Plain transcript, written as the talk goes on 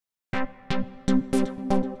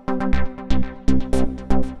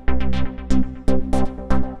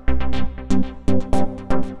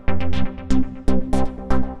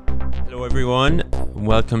everyone.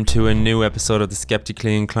 Welcome to a new episode of the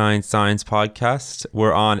Sceptically Inclined Science Podcast.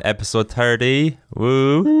 We're on episode 30.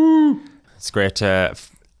 Woo! It's great to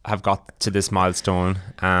have got to this milestone.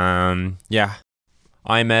 I'm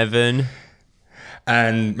Evan.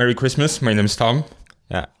 And Merry Christmas. My name's Tom.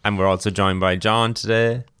 Yeah, and we're also joined by John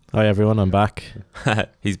today. Hi everyone, I'm back.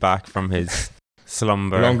 He's back from his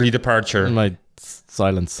slumber. Lonely departure. My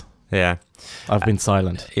silence. Yeah. I've been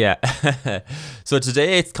silent. Yeah. So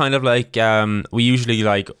today it's kind of like we usually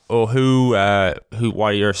like,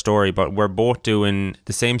 why your story, but we're both doing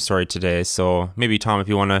the same story today. So maybe Tom, if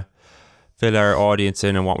you want to fill our audience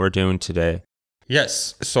in on what we're doing today.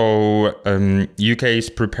 Yes. So UK is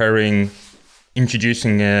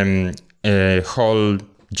introducing a whole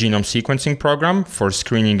genome sequencing program for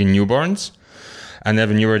screening in newborns. And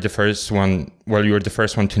Evan, you were the first one. Well, you were the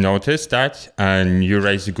first one to notice that, and you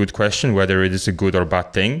raised a good question whether it is a good or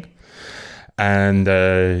bad thing. And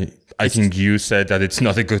I think you said that it's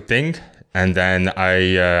not a good thing, and then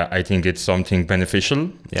I think it's something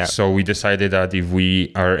beneficial. Yeah. So we decided that if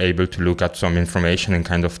we are able to look at some information and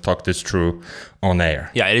kind of talk this through on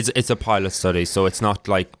air. Yeah, it's a pilot study, so it's not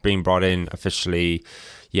like being brought in officially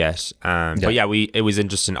yet. But yeah, it was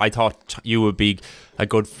interesting. I thought you would be a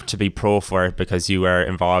good to be pro for it because you are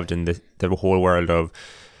involved in the whole world of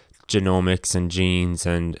genomics and genes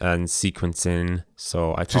and sequencing.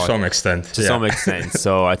 So I thought to some extent.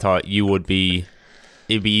 So I thought it'd be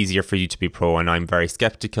easier for you to be pro, and I'm very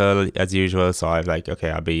skeptical as usual. So I'm like, okay,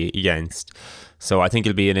 I'll be against. So I think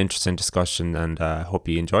it'll be an interesting discussion, and hope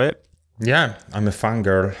you enjoy it. Yeah, I'm a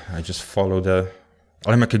fangirl. I just follow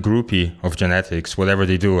I'm like a groupie of genetics. Whatever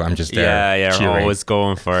they do, I'm just there. Yeah, cheering. Always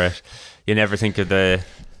going for it. You never think of the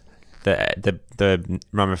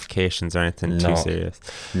ramifications or anything too serious.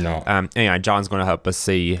 No. Anyway, John's going to help us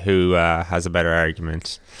see who has a better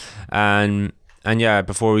argument. And yeah,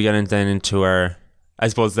 before we get into our, I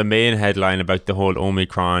suppose, the main headline about the whole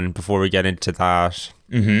Omicron, before we get into that,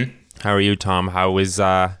 How are you, Tom? How was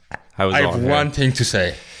I have one thing to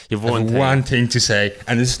say. You've one thing to say,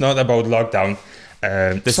 and it's not about lockdown.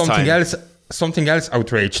 Something else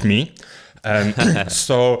outraged me.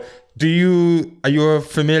 So, are you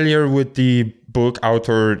familiar with the book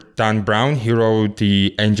author Dan Brown? He wrote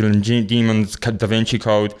the Angel and Demons Da Vinci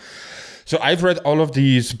Code. So I've read all of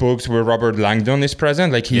these books where Robert Langdon is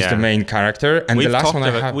present, like he's the main character. And we've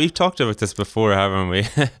talked about this before, haven't we?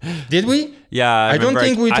 Did we? Yeah. I don't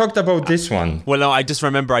think we talked about this one. Well, no, I just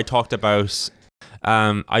remember we talked about.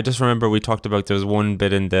 There was one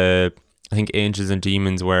bit in the, I think, Angels and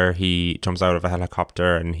Demons where he jumps out of a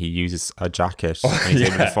helicopter and he uses a jacket and he's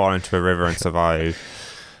able to fall into a river and survive.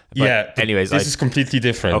 But anyways, this is completely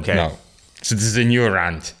different. Okay. No. So this is a new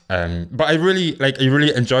rant. But I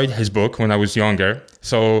really enjoyed his book when I was younger.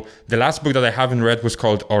 So the last book that I haven't read was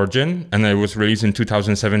called Origin, and it was released in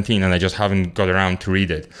 2017, and I just haven't got around to read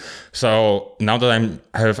it. So now that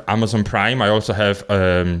I have Amazon Prime, I also have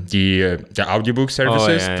the audiobook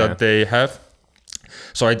services that they have.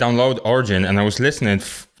 So I download Origin, and I was listening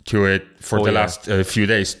to it for the last few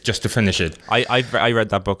days just to finish it. I read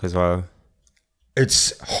that book as well.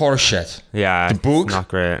 It's horseshit. Yeah, the book, it's not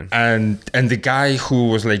great. And the guy who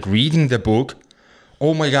was like reading the book,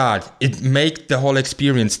 oh my god, it made the whole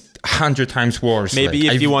experience 100 times worse. Maybe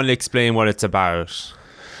if you want to explain what it's about.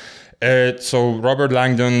 So Robert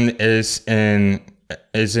Langdon is in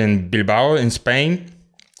Bilbao in Spain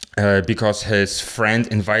because his friend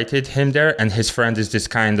invited him there, and his friend is this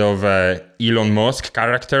kind of Elon Musk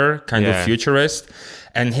character, kind of futurist,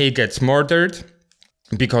 and he gets murdered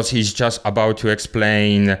because he's just about to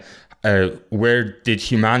explain where did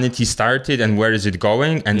humanity started and where is it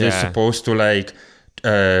going, and they're supposed to like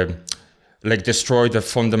destroy the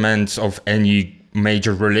fundamentals of any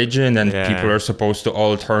major religion, and people are supposed to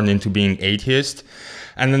all turn into being atheists.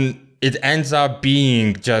 And then it ends up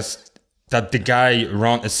being just that the guy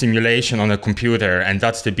ran a simulation on a computer, and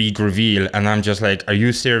that's the big reveal. And I'm just like, are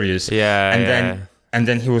you serious? And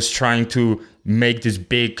then he was trying to make this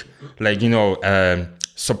big,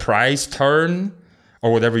 surprise turn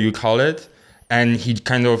or whatever you call it, and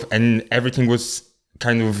everything was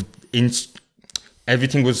kind of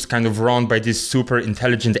run by this super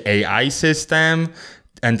intelligent AI system,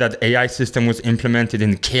 and that AI system was implemented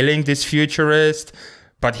in killing this futurist,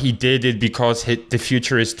 but he did it because the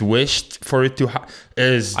futurist wished for it to I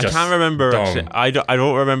can't remember. I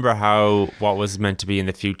don't remember what was meant to be in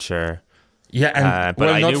the future. Yeah, and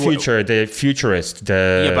the futurist.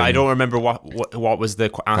 But I don't remember what was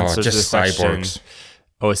the answer to the question. Cyborgs.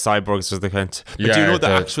 Oh, cyborgs was the kind. But do you know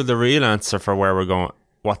the real answer for where we're going?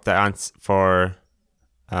 What the answer for?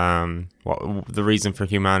 What the reason for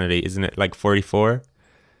humanity? Isn't it like 44?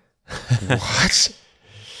 What?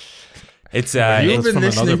 It's Have you That's been from another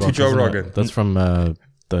listening to book, Joe isn't it? Rogan? That's from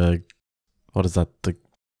the what is that? The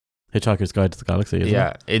Hitchhiker's Guide to the Galaxy. Isn't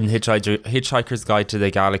yeah, it? in Hitchhiker's Guide to the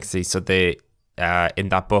Galaxy. So they in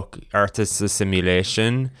that book, Earth is a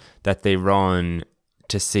simulation that they run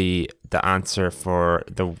to see the answer for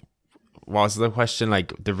the question,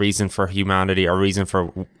 like the reason for humanity or reason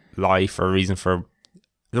for life or reason for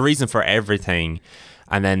everything,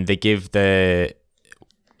 and then they give the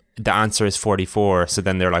answer is 44. So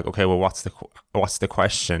then they're like, okay, well, what's the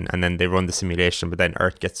question? And then they run the simulation, but then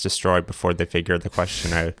Earth gets destroyed before they figure the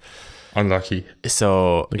question out. Unlucky.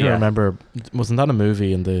 So I can remember, wasn't that a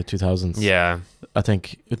movie in the 2000s? Yeah. I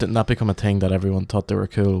think it didn't that become a thing that everyone thought they were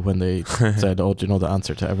cool when they said, "Oh, do you know the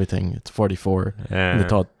answer to everything? It's 44." Yeah. And they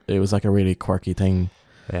thought it was like a really quirky thing.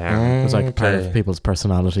 Yeah. It was like part Okay. of people's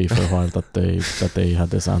personality for a while that they had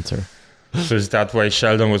this answer. So is that why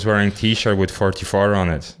Sheldon was wearing a T-shirt with 44 on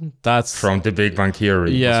it That's from The Big Bang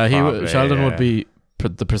Theory? yeah. probably, Sheldon yeah. would be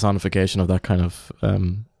the personification of that kind of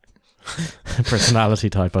personality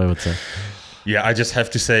type, I would say. Yeah, I just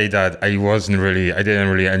have to say that I didn't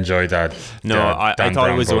really enjoy that. No, I Dan thought it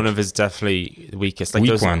Brown was book. one of his definitely weakest. Like Weak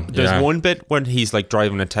there's one, yeah. one bit when he's like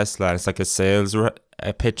driving a Tesla. And it's like a sales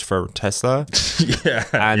a pitch for Tesla. Yeah,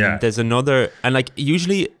 And yeah. there's another, and like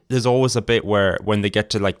usually there's always a bit where when they get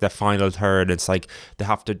to like the final third, it's like they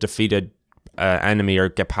have to defeat a enemy or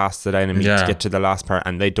get past that enemy Yeah. to get to the last part,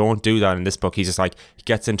 and they don't do that in this book. He's just like, he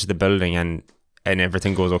gets into the building and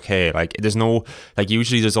everything goes okay. Like there's no, like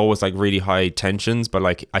usually there's always like really high tensions, but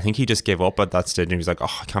like I think he just gave up at that stage and he was like,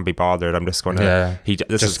 oh, I can't be bothered, I'm just gonna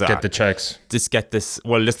Just get the checks.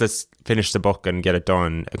 let's finish the book and get it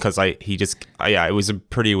done, because it was a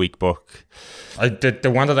pretty weak book.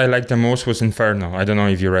 The one that I liked the most was Inferno. I don't know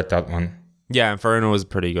if you read that one. Yeah, Inferno was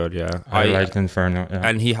pretty good. Yeah, I liked Inferno. Yeah.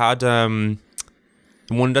 and he had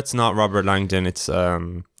one that's not Robert Langdon. It's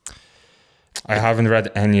I haven't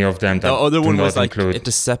read any of them. That the other do one not was like include. a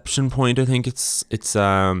Deception Point. I think it's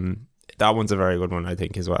that one's a very good one, I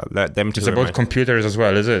think, as well. Them two It's are about my- computers as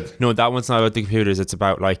well, is it? No, that one's not about the computers. It's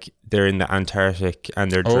about like they're in the Antarctic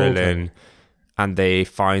and they're drilling, and they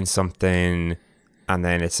find something, and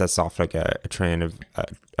then it sets off like a train of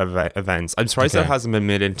events. I'm surprised that hasn't been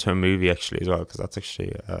made into a movie actually as well, because that's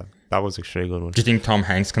actually that was actually a good one. Do you think Tom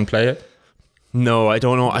Hanks can play it? No, I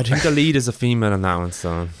don't know. I think the lead is a female in that one,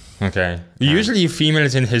 so. Okay. Usually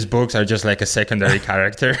females in his books are just like a secondary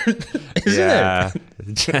character. Isn't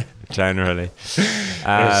it? Generally.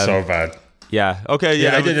 That's so bad. Yeah. Okay.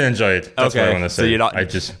 Yeah. I didn't enjoy it. That's what I want to say. So you're not, I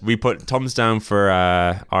just we put thumbs down for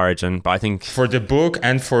Origin, but I think for the book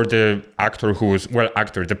and for the actor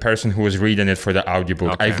the person who was reading it for the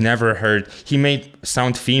audiobook. Okay. I've never heard he made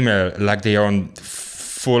sound female like they are on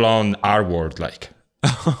full on R word like.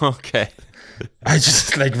 okay. I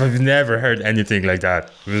just I've never heard anything like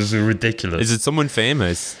that. It was ridiculous. Is it someone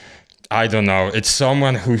famous? I don't know. It's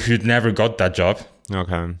someone who never got that job.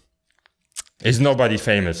 Okay. It's nobody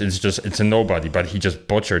famous. It's a nobody, but he just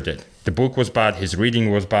butchered it. The book was bad. His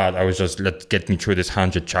reading was bad. I was just, let's get me through this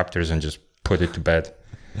 100 chapters and just put it to bed.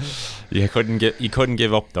 You couldn't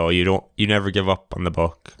give up though. You never give up on the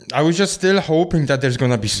book. I was just still hoping that there's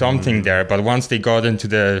going to be something there. But once they got into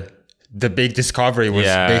the big discovery was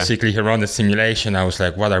basically he run a simulation. I was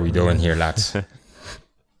like, what are we doing here, lads?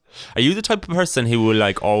 Are you the type of person who will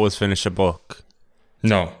like always finish a book?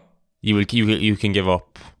 No. You can give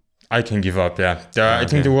up. I can give up, yeah. I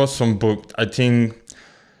think there was some book. I think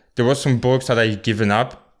there was some books that I given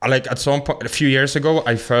up. Like at some point, a few years ago,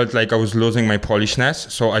 I felt like I was losing my Polishness.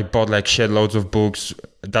 So I bought like shed loads of books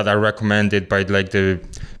that are recommended by like the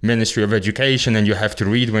Ministry of Education, and you have to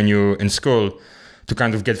read when you're in school to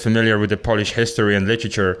kind of get familiar with the Polish history and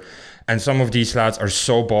literature. And some of these lads are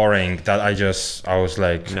so boring that I was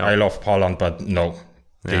like, No. I love Poland, but no,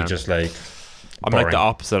 they just like. I'm like the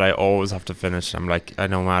opposite. I always have to finish. I'm like,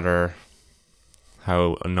 no matter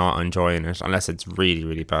how I'm not enjoying it, unless it's really,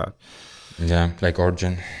 really bad. Yeah, like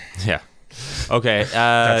Origin. Yeah. Okay.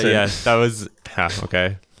 That's it. Yeah, that was.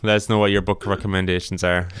 Okay. Let us know what your book recommendations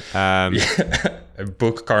are. A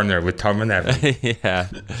book corner with Tom and Evan. Yeah.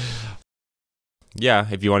 Yeah,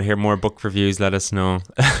 if you want to hear more book reviews, let us know on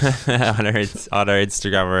our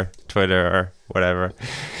Instagram or Twitter or whatever.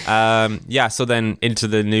 Yeah, so then into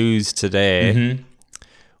the news today. Mm-hmm.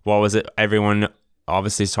 What was it? Everyone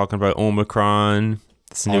obviously is talking about Omicron,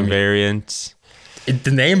 this new variant.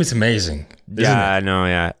 The name is amazing. Yeah, I know,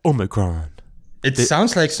 yeah. Omicron. It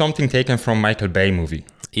sounds like something taken from Michael Bay movie.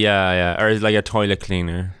 Yeah. Or like a toilet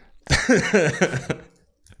cleaner.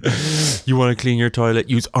 You want to clean your toilet?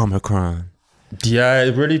 Use Omicron. Yeah,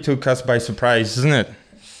 it really took us by surprise, isn't it?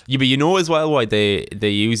 Yeah, but you know as well why they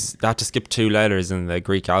use that to skip 2 letters in the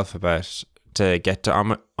Greek alphabet to get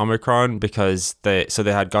to Omicron, because they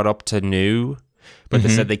had got up to nu, but they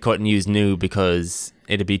said they couldn't use nu because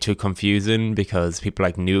it'd be too confusing, because people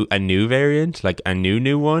like a new variant, like a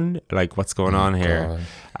new one, like what's going on here?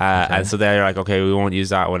 And so they're like, okay, we won't use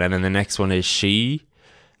that one. And then the next one is she,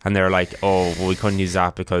 and they're like, oh, well, we couldn't use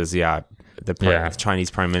that because the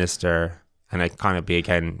Chinese Prime Minister. And it kind of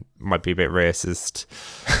might be a bit racist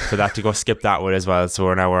for that to go skip that one as well.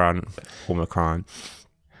 So now we're on Omicron.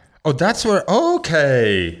 Oh, that's where.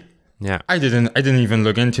 Okay. Yeah. I didn't even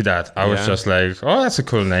look into that. I was just like, oh, that's a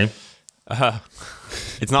cool name.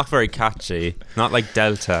 It's not very catchy. Not like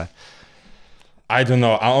Delta. I don't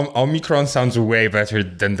know. Omicron sounds way better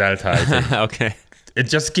than Delta, I think. Okay. It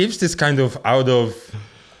just gives this kind of out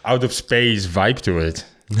of space vibe to it.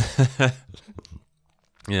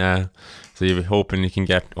 Yeah. So you're hoping you can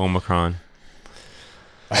get Omicron.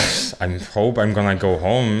 I hope I'm gonna go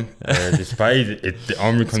home, despite the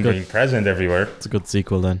Omicron being present everywhere. It's a good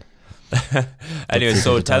sequel then. Anyway,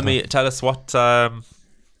 so tell us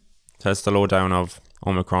the lowdown of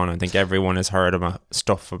Omicron. I think everyone has heard about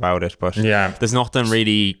stuff about it, but there's nothing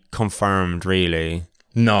really confirmed, really.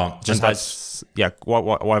 No, just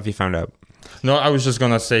what have you found out? No, I was just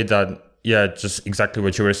gonna say that. Yeah, just exactly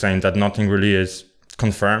what you were saying. That nothing really is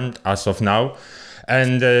confirmed as of now,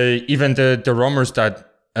 and even the rumors that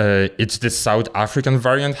it's the South African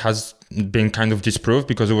variant has been kind of disproved,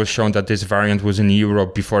 because it was shown that this variant was in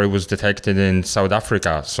Europe before it was detected in South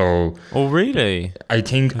Africa. So, oh really? I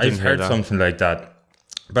think I've heard something like that.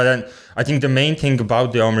 But then I think the main thing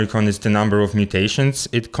about the Omicron is the number of mutations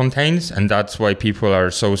it contains, and that's why people are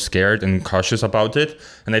so scared and cautious about it.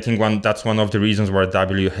 And I think that's one of the reasons why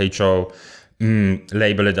WHO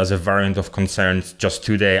labeled it as a variant of concern just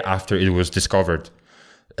 2 days after it was discovered.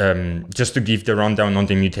 Just to give the rundown on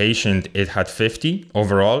the mutation, it had 50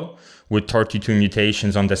 overall, with 32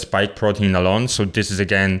 mutations on the spike protein alone. So this is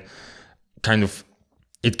again kind of,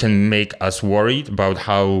 it can make us worried about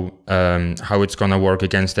how it's gonna work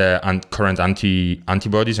against the current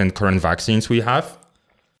antibodies and current vaccines we have.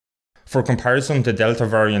 For comparison, the Delta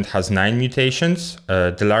variant has 9 mutations.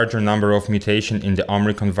 The larger number of mutations in the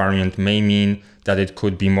Omicron variant may mean that it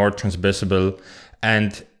could be more transmissible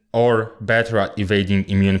or better at evading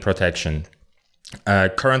immune protection.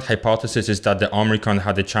 Current hypothesis is that the Omicron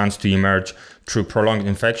had a chance to emerge through prolonged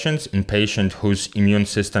infections in patients whose immune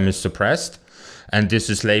system is suppressed, and this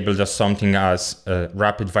is labeled as something as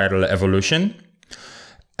rapid viral evolution.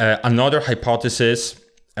 Another hypothesis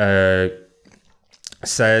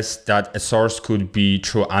says that a source could be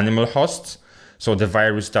through animal hosts. So the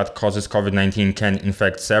virus that causes COVID-19 can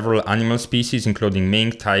infect several animal species, including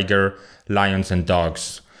mink, tiger, lions, and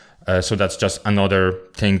dogs. So that's just another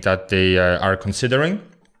thing that they are considering.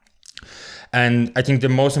 And I think the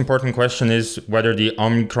most important question is whether the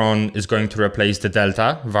Omicron is going to replace the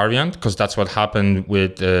Delta variant, because that's what happened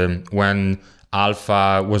with when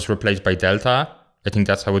Alpha was replaced by Delta. I think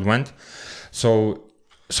that's how it went. So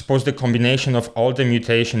suppose the combination of all the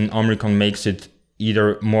mutation in Omicron makes it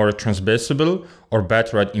either more transmissible or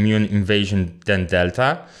better at immune invasion than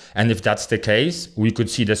Delta. And if that's the case, we could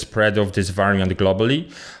see the spread of this variant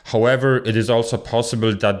globally. However, it is also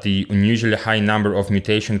possible that the unusually high number of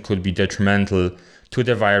mutations could be detrimental to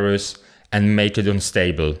the virus and make it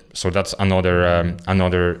unstable. So that's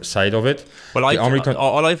another side of it. Well,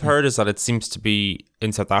 all I've heard is that it seems to be,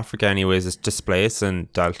 in South Africa anyways, is displacing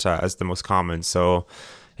Delta as the most common. So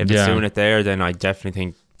if it's doing it there, then I definitely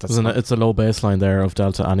think it's a low baseline there of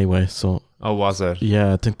Delta anyway. So was it?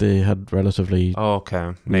 Yeah, I think they had relatively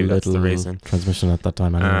okay. Maybe that's the reason. Transmission at that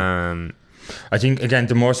time anyway. I think again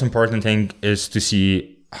the most important thing is to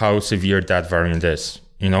see how severe that variant is.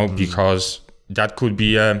 Because that could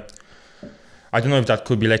be I don't know if that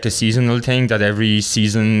could be like a seasonal thing, that every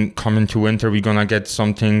season coming to winter we're gonna get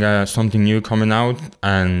something new coming out,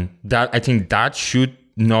 and that I think that should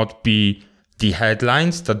not be the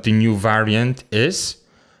headlines that the new variant is.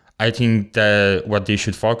 I think that what they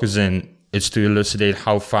should focus in is to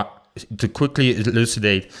quickly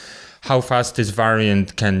elucidate how fast this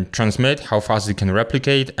variant can transmit, how fast it can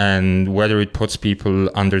replicate, and whether it puts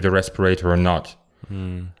people under the respirator or not.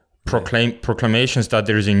 Proclamations that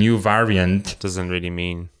there is a new variant doesn't really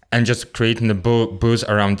mean, and just creating a buzz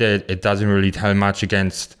around it. It doesn't really tell much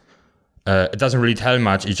against. It doesn't really tell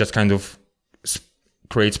much. It just kind of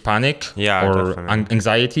creates panic or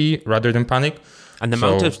anxiety rather than panic. And the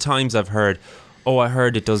amount of times I've heard, I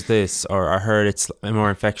heard it does this, or I heard it's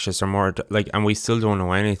more infectious, or more and we still don't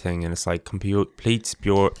know anything, and it's like complete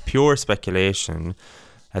pure speculation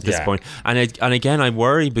at this point. And again, I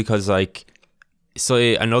worry because so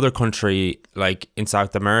another country like in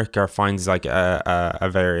South America finds like a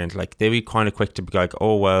variant, like they'd be kind of quick to be like,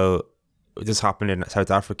 oh well, this happened in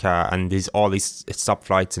South Africa and all these stop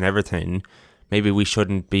flights and everything. Maybe we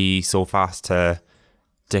shouldn't be so fast to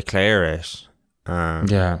declare it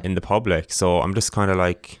in the public. So I'm just kind of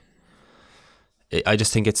like, I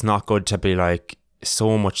just think it's not good to be like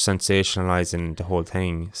so much sensationalizing the whole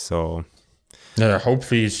thing. So yeah,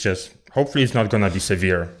 hopefully it's not gonna be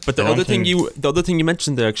severe. But the other thing you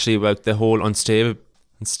mentioned there actually about the whole unstable.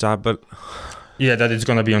 Yeah, that it's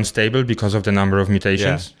gonna be unstable because of the number of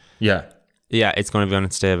mutations. Yeah, it's gonna be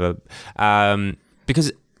unstable.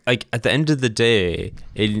 Because like at the end of the day,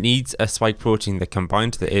 it needs a spike protein that can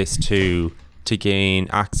bind to the ACE2 to gain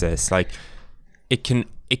access. Like it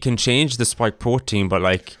can change the spike protein, but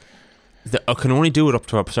like it can only do it up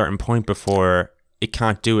to a certain point before it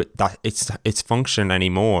can't do it, that its function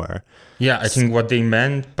anymore. Yeah, I think what they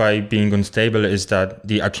meant by being unstable is that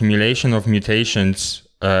the accumulation of mutations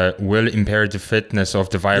will impair the fitness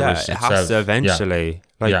of the virus itself. Has to eventually.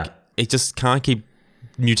 It just can't keep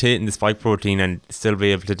mutating the spike protein and still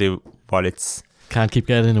be able to do what it's... Can't keep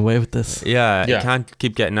getting away with this. Yeah, it can't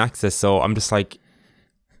keep getting access. So I'm just like,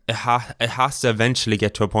 it has to eventually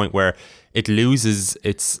get to a point where it loses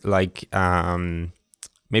its like...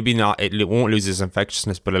 maybe not, it won't lose its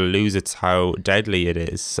infectiousness, but it'll lose its how deadly it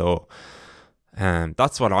is. So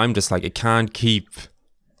that's what I'm just like, it can't keep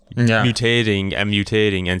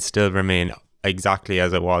mutating and still remain exactly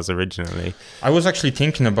as it was originally. I was actually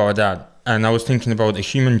thinking about that, and I was thinking about a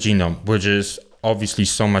human genome, which is obviously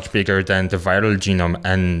so much bigger than the viral genome,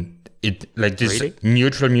 and it like these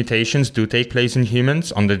neutral mutations do take place in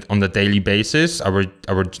humans on the daily basis. Our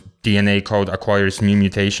DNA code acquires new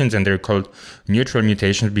mutations, and they're called neutral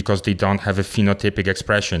mutations because they don't have a phenotypic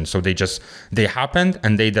expression. So they happened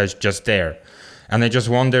and they're just there. And I just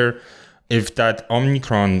wonder if that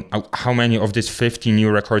Omicron, how many of these 50 new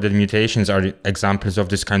recorded mutations are examples of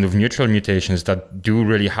this kind of neutral mutations that do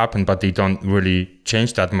really happen, but they don't really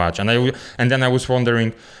change that much. And then I was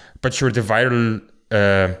wondering, but sure, the viral,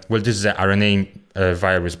 this is an RNA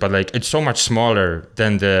virus, but like it's so much smaller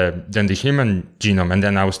than the human genome. And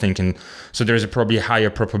then I was thinking, so there's a probably higher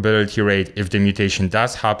probability rate if the mutation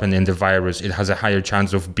does happen in the virus, it has a higher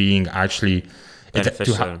chance of being actually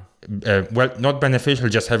beneficial. Not beneficial,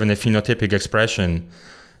 just having a phenotypic expression,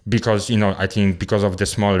 because I think because of the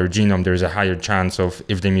smaller genome, there's a higher chance of,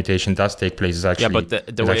 if the mutation does take place, it's actually but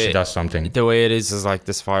the way actually does something. The way it is like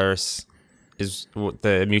this virus is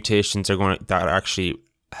the mutations that actually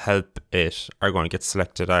help it are going to get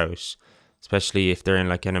selected out, especially if they're in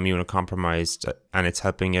like an immunocompromised and it's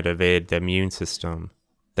helping it evade the immune system.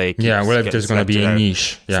 If there's going to be a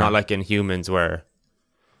niche. It's not like in humans where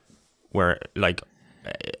like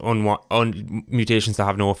mutations that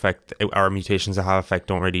have no effect, or mutations that have effect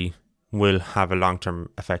will have a long-term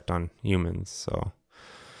effect on humans. So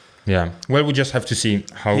we just have to see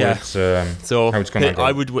how it's gonna go.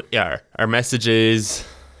 Our message is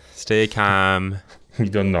stay calm. We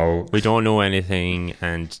don't know anything,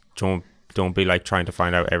 and don't be like trying to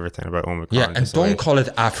find out everything about Omicron. And don't call it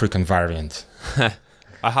African variant.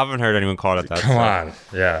 I haven't heard anyone call it that. Come on.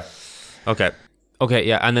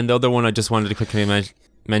 Okay, and then the other one I just wanted to quickly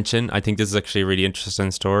mention, I think this is actually a really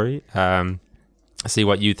interesting story. See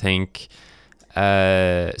what you think.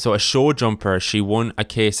 So a show jumper, she won a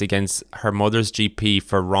case against her mother's GP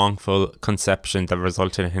for wrongful conception that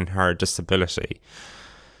resulted in her disability.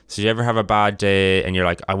 So you ever have a bad day and you're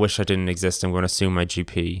like, I wish I didn't exist, I'm going to sue my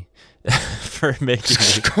GP for making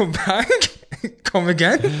me... Come back? Come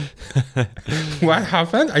again? What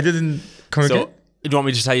happened? I didn't come again? Do you want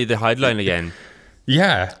me to tell you the headline again?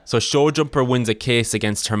 Yeah. So show jumper wins a case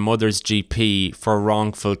against her mother's GP for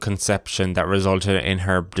wrongful conception that resulted in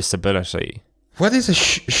her disability. What is a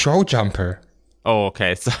show jumper? Oh,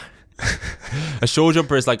 okay. So a show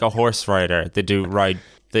jumper is like a horse rider. They ride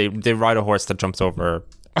a horse that jumps over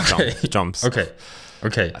jumps. Okay.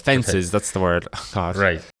 Fences, that's the word. Oh, God.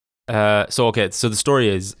 Right. So the story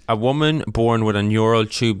is, a woman born with a neural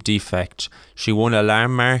tube defect, she won a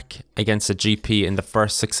landmark against a GP in the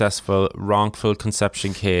first successful wrongful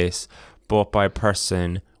conception case brought by a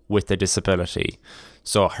person with a disability.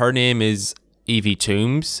 So her name is Evie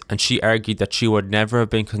Toombs, and she argued that she would never have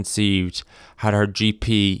been conceived had her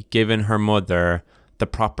GP given her mother the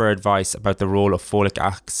proper advice about the role of folic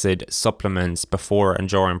acid supplements before and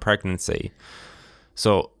during pregnancy.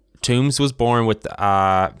 So Toombs was born with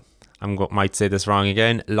might say this wrong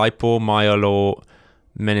again,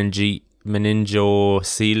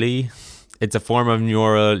 lipomyelo-meningocele. It's a form of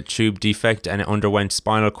neural tube defect, and it underwent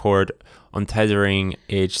spinal cord untethering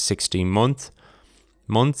age 16 months.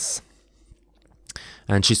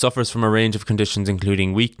 And she suffers from a range of conditions,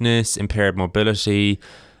 including weakness, impaired mobility.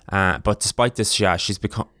 But despite this, she's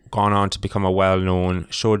gone on to become a well-known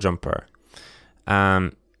show jumper.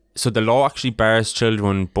 So the law actually bars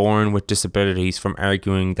children born with disabilities from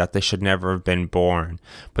arguing that they should never have been born.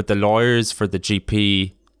 But the lawyers for the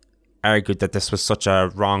GP argued that this was such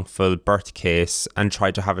a wrongful birth case and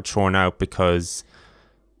tried to have it thrown out because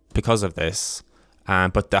of this.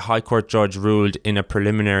 But the High Court judge ruled in a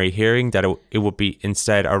preliminary hearing that it would be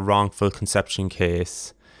instead a wrongful conception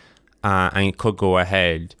case, and it could go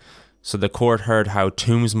ahead. So the court heard how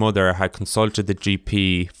Toom's mother had consulted the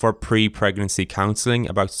GP for pre-pregnancy counselling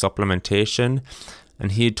about supplementation,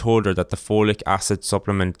 and he had told her that the folic acid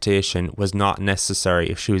supplementation was not necessary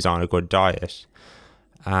if she was on a good diet.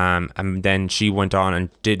 And then she went on and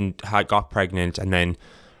got pregnant, and then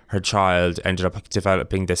her child ended up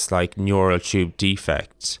developing this like neural tube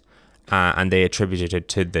defect, and they attributed it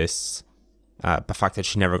to this, the fact that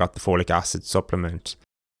she never got the folic acid supplement.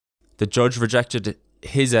 The judge rejected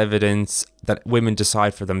his evidence that women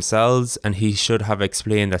decide for themselves, and he should have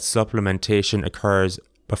explained that supplementation occurs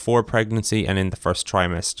before pregnancy and in the first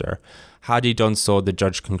trimester. Had he done so, the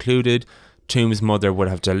judge concluded, Toom's mother would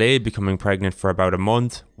have delayed becoming pregnant for about a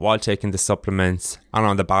month while taking the supplements, and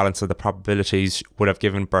on the balance of the probabilities would have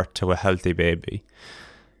given birth to a healthy baby.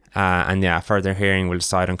 Further hearing will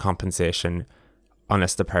decide on compensation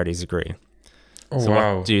unless the parties agree. So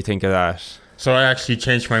wow. What do you think of that? So I actually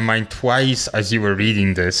changed my mind twice as you were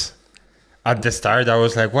reading this. At the start, I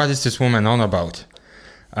was like, what is this woman on about?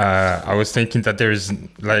 I was thinking that there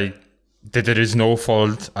is no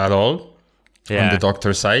fault at all on the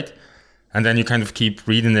doctor's side. And then you kind of keep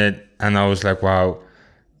reading it, and I was like, wow,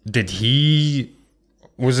 the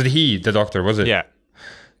doctor, was it? Yeah.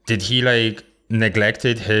 Did he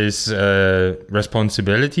neglected his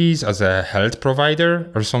responsibilities as a health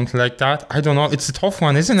provider or something like that? I don't know. It's a tough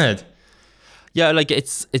one, isn't it? Yeah,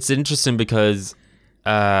 it's interesting because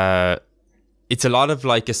it's a lot of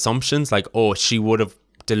assumptions, she would have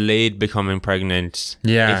delayed becoming pregnant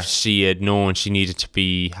if she had known she needed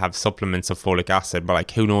to have supplements of folic acid,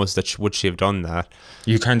 but who knows would she have done that?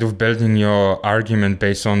 You kind of building your argument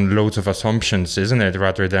based on loads of assumptions, isn't it,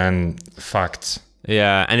 rather than facts?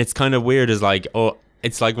 Yeah, and it's kind of weird I always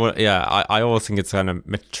think it's kind of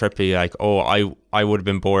trippy, I would have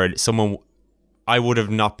been born, I would have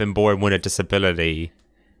not been born with a disability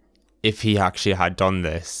if he actually had done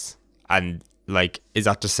this. And is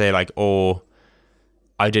that to say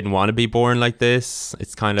I didn't want to be born like this?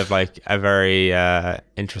 It's kind of a very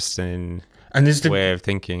interesting way of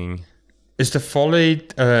thinking. Is the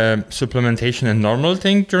folate supplementation a normal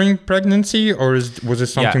thing during pregnancy, or was there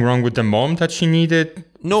something wrong with the mom that she needed?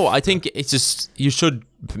 No, I think it's just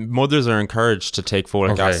mothers are encouraged to take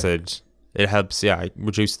folic acid. It helps,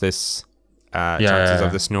 reduce this chances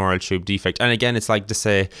of this neural tube defect. And again, it's to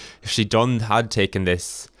say, if she had taken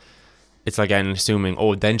this, it's again assuming,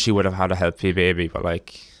 then she would have had a healthy baby. But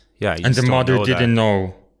and the mother didn't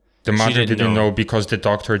know. The mother didn't know because the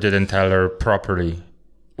doctor didn't tell her properly.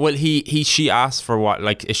 Well, she asked for what,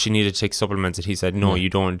 if she needed to take supplements, and he said, no, you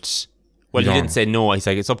don't. Well, he didn't say no. He's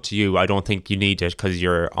it's up to you. I don't think you need it because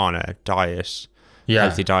you're on a diet,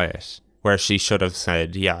 healthy diet. Where she should have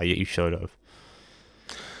said, you should have.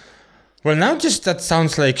 Well, now that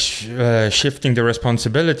sounds like shifting the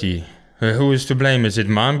responsibility. Who is to blame? Is it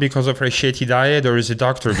mom because of her shitty diet, or is it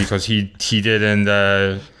doctor because he didn't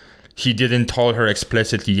tell her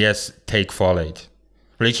explicitly, yes, take folate?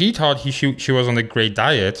 He thought she was on a great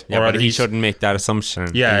diet. Yeah, but he shouldn't make that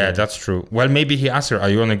assumption. Yeah, that's true. Well, maybe he asked her,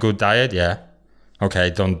 "Are you on a good diet?" Yeah.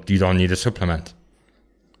 Okay. You don't need a supplement.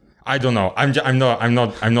 I don't know. I'm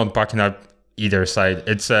not backing up either side.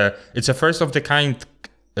 It's a first of its kind.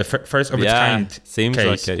 Seems case.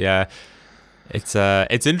 Like it. Yeah.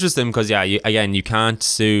 It's interesting because you can't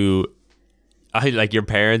sue your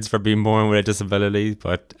parents for being born with a disability,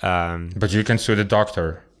 but you can sue the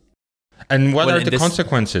doctor. And what are the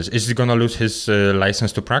consequences? Is he going to lose his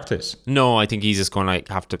license to practice? No, I think he's just going to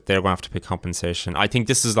they're going to have to pay compensation. I think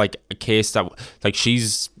this is a case that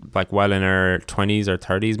she's well in her 20s or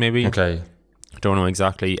 30s maybe. Okay. I don't know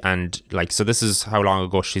exactly. And so this is how long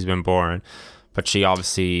ago she's been born, but she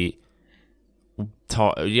obviously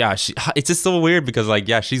it's just so weird because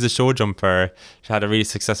she's a show jumper. She had a really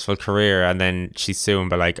successful career, and then she's suing,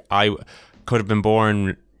 but I could have been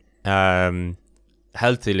born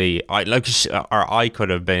healthily, I could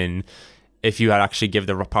have been if you had actually give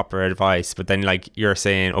the proper advice. But then you're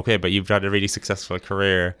saying, okay, but you've had a really successful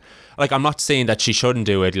career. I'm not saying that she shouldn't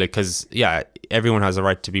do it, because everyone has a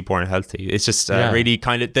right to be born healthy. It's just really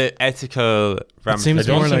kind of the ethical it seems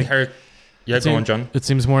more go on, John. It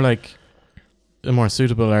seems more like a more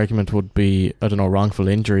suitable argument would be, I don't know, wrongful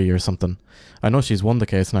injury or something. I know she's won the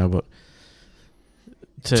case now, but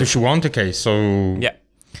so she won the case. So yeah,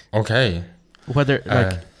 okay.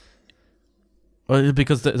 Whether well,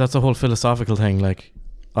 because that's a whole philosophical thing. Like,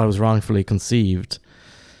 I was wrongfully conceived.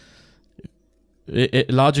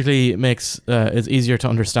 It logically makes it's easier to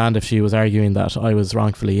understand if she was arguing that I was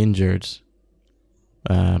wrongfully injured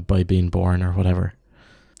by being born or whatever.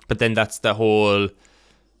 But then that's the whole.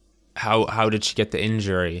 How did she get the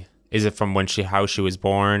injury? Is it from how she was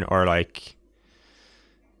born, or like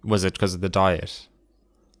was it because of the diet?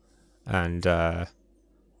 And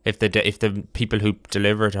if the people who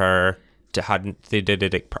delivered her did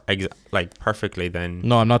it like perfectly, then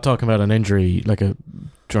no, I'm not talking about an injury like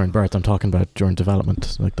during birth. I'm talking about during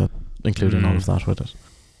development, like that, including all of that with it.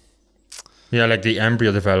 Yeah, like the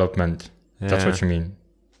embryo development. Yeah. That's what you mean.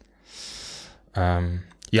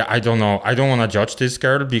 Yeah, I don't know. I don't want to judge this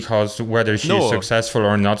girl because whether she's successful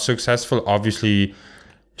or not successful, obviously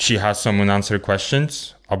she has some unanswered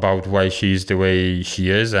questions about why she's the way she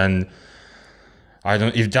is, and I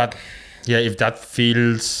don't if that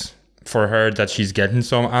feels for her that she's getting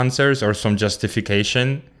some answers or some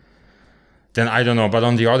justification, then I don't know. But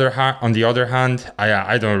on the other hand,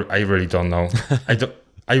 I really don't know.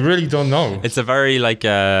 I really don't know. It's a very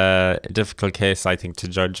difficult case, I think, to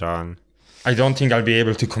judge on. I don't think I'll be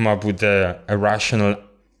able to come up with a rational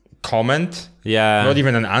comment. Yeah. Not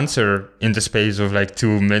even an answer in the space of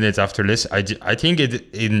 2 minutes after this. I think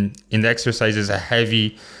it in the exercise is a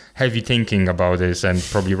heavy thinking about this and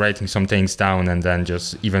probably writing some things down and then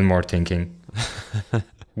just even more thinking.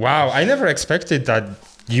 Wow, I never expected that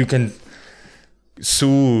you can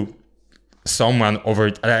sue someone over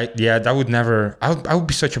it. That would never. I would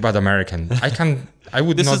be such a bad American. I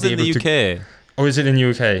would this not is be in able the to. UK. Oh, is it in the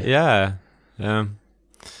UK? Yeah.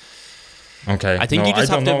 Okay. I think you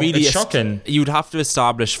just have to really. It's shocking. You'd have to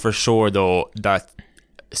establish for sure, though, that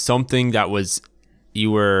something that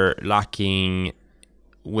you were lacking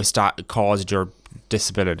caused your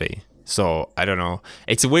disability. So I don't know.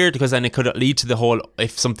 It's weird because then it could lead to the whole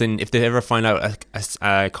if they ever find out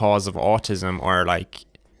a cause of autism or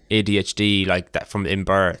ADHD that from in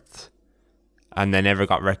birth, and they never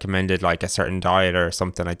got recommended a certain diet or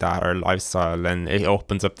something like that or lifestyle, and it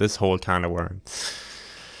opens up this whole can of worms.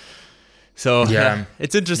 So yeah,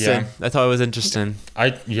 it's interesting. Yeah. I thought it was interesting.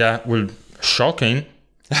 Well, shocking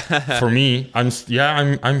for me.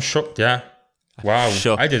 I'm shocked. Yeah. Wow.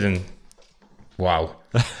 Shocked. I didn't. Wow.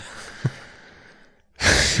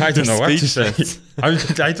 I don't know what to say.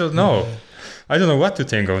 I don't know. I don't know what to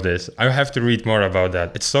think of this. I have to read more about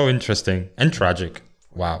that. It's so interesting and tragic.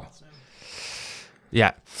 Wow.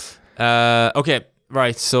 Yeah. Okay.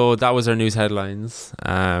 Right. So that was our news headlines.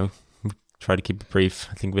 Try to keep it brief.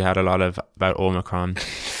 I think we had a lot about Omicron.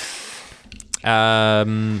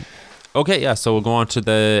 Okay. Yeah. So we'll go on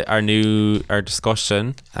to our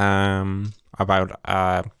discussion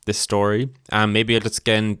about this story. Maybe let's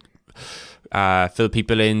again fill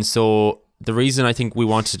people in. So the reason I think we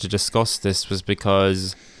wanted to discuss this was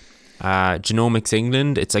because Genomics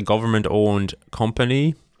England, it's a government-owned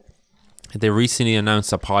company. They recently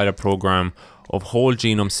announced a pilot program of whole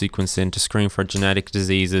genome sequencing to screen for genetic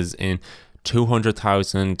diseases in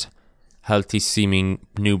 200,000 healthy-seeming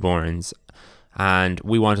newborns. And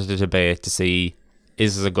we wanted to debate to see,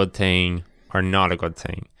 is this a good thing or not a good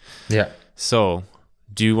thing? Yeah. So,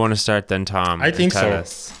 do you want to start then, Tom? I think so.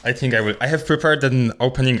 I think I will. I have prepared an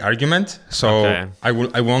opening argument, so okay.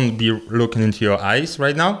 I won't be looking into your eyes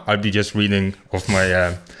right now. I'll be just reading of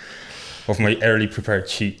my early prepared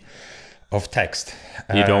sheet of text.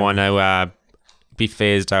 You don't want to be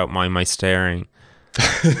phased out by my staring.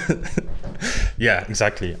 Yeah,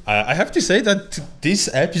 exactly. I have to say that this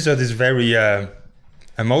episode is very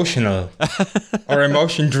emotional or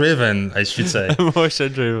emotion driven, I should say.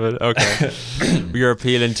 Emotion driven. Okay. You're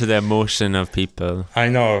appealing to the emotion of people. I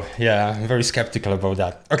know. Yeah, I'm very skeptical about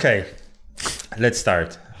that. Okay, let's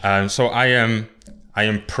start. So I am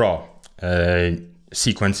pro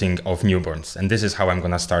sequencing of newborns, and this is how I'm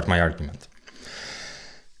gonna start my argument.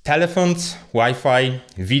 Telephones, Wi-Fi,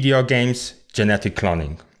 video games, genetic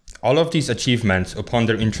cloning. All of these achievements upon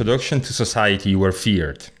their introduction to society were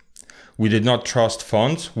feared. We did not trust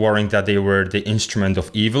phones, worrying that they were the instrument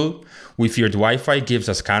of evil. We feared Wi-Fi gives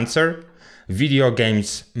us cancer. Video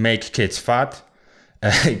games make kids fat,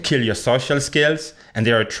 kill your social skills, and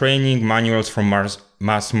they are training manuals for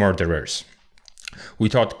mass murderers. We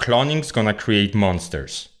thought cloning's gonna create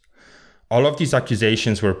monsters. All of these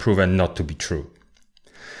accusations were proven not to be true.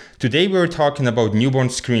 Today we're talking about newborn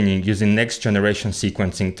screening using next generation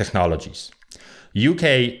sequencing technologies.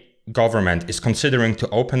 UK government is considering to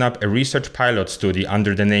open up a research pilot study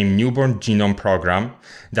under the name Newborn Genome Program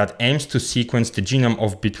that aims to sequence the genome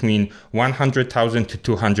of between 100,000 to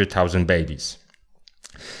 200,000 babies.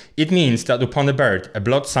 It means that upon a birth, a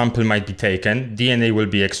blood sample might be taken, DNA will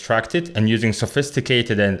be extracted, and using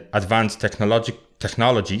sophisticated and advanced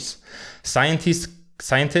technologies,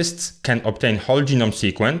 scientists can obtain whole genome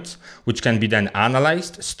sequence, which can be then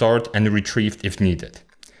analyzed, stored, and retrieved if needed.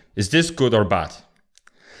 Is this good or bad?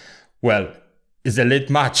 Well, is the lid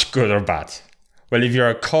match good or bad? Well, if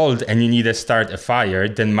you're cold and you need to start a fire,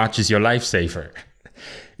 then match is your lifesaver.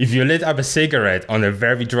 If you lit up a cigarette on a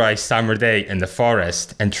very dry summer day in the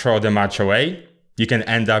forest and throw the match away, you can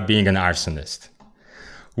end up being an arsonist.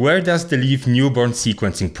 Where does the leave newborn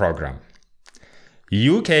sequencing program?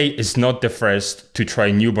 UK is not the first to try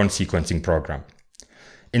newborn sequencing program.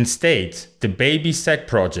 Instead, the BabySec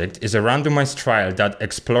project is a randomized trial that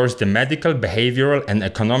explores the medical, behavioral, and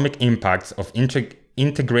economic impacts of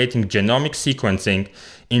integrating genomic sequencing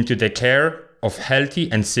into the care of healthy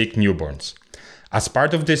and sick newborns. As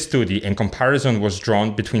part of this study, a comparison was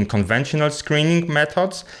drawn between conventional screening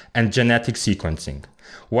methods and genetic sequencing.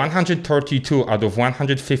 132 out of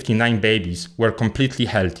 159 babies were completely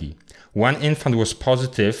healthy. One infant was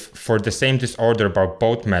positive for the same disorder by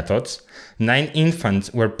both methods. 9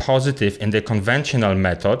 infants were positive in the conventional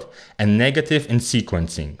method and negative in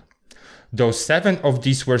sequencing. Though 7 of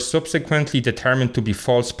these were subsequently determined to be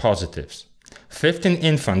false positives. 15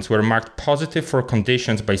 infants were marked positive for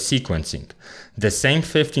conditions by sequencing. The same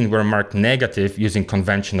 15 were marked negative using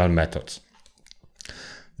conventional methods.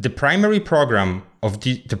 The primary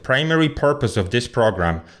purpose of this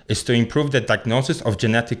program is to improve the diagnosis of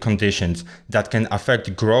genetic conditions that can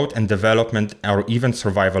affect growth and development or even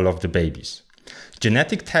survival of the babies.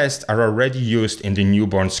 Genetic tests are already used in the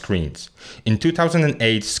newborn screens. In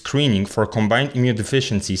 2008, screening for combined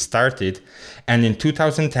immunodeficiency started, and in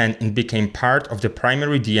 2010 it became part of the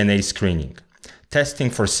primary DNA screening. Testing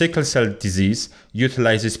for sickle cell disease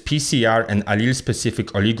utilizes PCR and allele-specific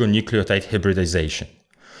oligonucleotide hybridization.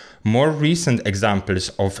 More recent examples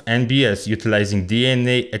of NBS utilizing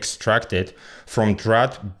DNA extracted from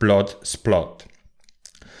dried blood spot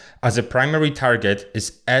as a primary target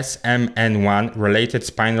is SMN1-related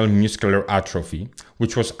spinal muscular atrophy,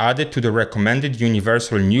 which was added to the recommended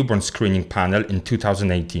universal newborn screening panel in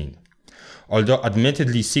 2018. Although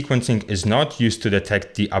admittedly sequencing is not used to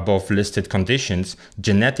detect the above listed conditions,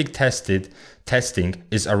 genetic testing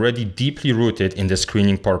is already deeply rooted in the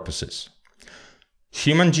screening purposes.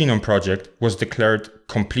 Human Genome Project was declared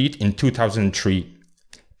complete in 2003,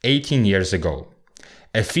 18 years ago.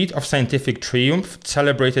 A feat of scientific triumph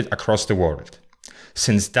celebrated across the world.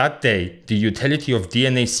 Since that day, the utility of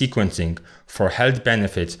DNA sequencing for health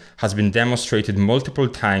benefits has been demonstrated multiple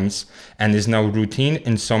times and is now routine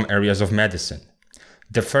in some areas of medicine.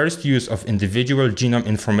 The first use of individual genome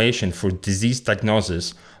information for disease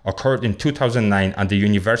diagnosis occurred in 2009 at the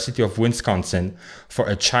University of Wisconsin for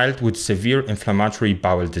a child with severe inflammatory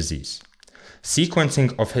bowel disease.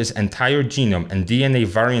 Sequencing of his entire genome and DNA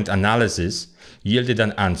variant analysis yielded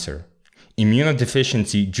an answer: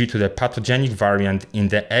 immunodeficiency due to the pathogenic variant in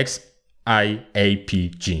the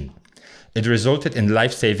XIAP gene. It resulted in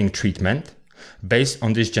life-saving treatment. Based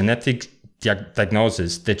on this genetic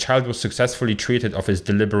diagnosis, the child was successfully treated of his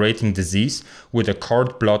deliberating disease with a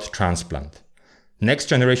cord blood transplant.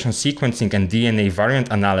 Next-generation sequencing and DNA variant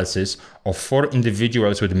analysis of 4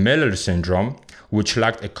 individuals with Miller syndrome, which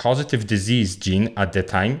lacked a causative disease gene at the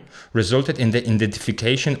time, resulted in the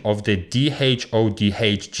identification of the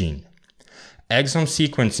DHODH gene. Exome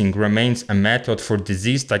sequencing remains a method for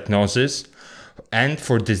disease diagnosis and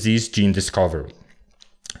for disease gene discovery.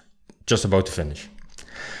 Just about to finish.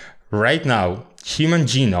 Right now, human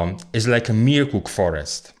genome is like a Mirkuk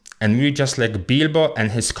forest, and we're just like Bilbo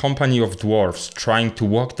and his company of dwarfs trying to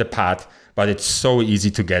walk the path, but it's so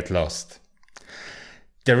easy to get lost.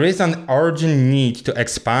 There is an urgent need to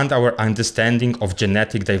expand our understanding of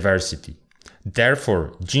genetic diversity.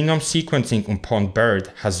 Therefore, genome sequencing upon birth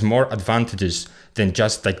has more advantages than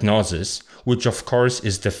just diagnosis, which of course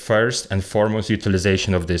is the first and foremost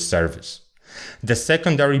utilization of this service. The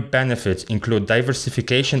secondary benefits include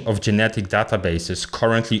diversification of genetic databases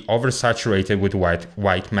currently oversaturated with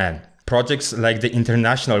white men. Projects like the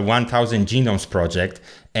International 1000 Genomes Project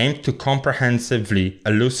aim to comprehensively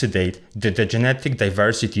elucidate the genetic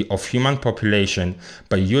diversity of human population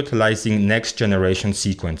by utilizing next-generation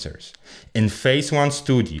sequencers. In Phase 1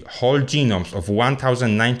 study, whole genomes of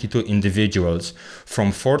 1,092 individuals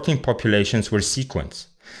from 14 populations were sequenced.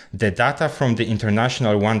 The data from the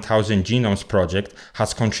International 1000 Genomes Project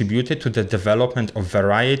has contributed to the development of a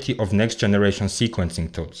variety of next-generation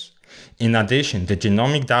sequencing tools. In addition, the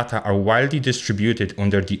genomic data are widely distributed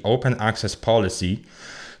under the open access policy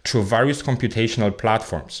through various computational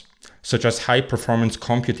platforms, such as high-performance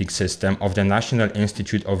computing system of the National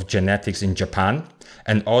Institute of Genetics in Japan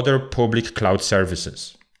and other public cloud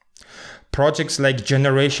services. Projects like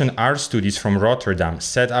Generation R studies from Rotterdam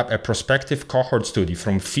set up a prospective cohort study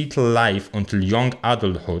from fetal life until young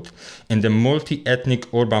adulthood in the multi-ethnic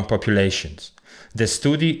urban populations. The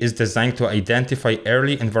study is designed to identify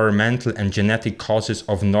early environmental and genetic causes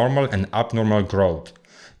of normal and abnormal growth,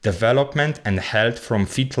 development, and health from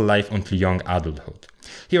fetal life until young adulthood.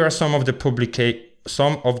 Here are some of the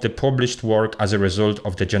published work as a result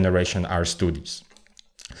of the Generation R studies.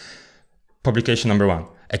 Publication number 1.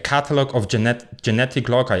 A catalog of genetic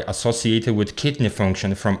loci associated with kidney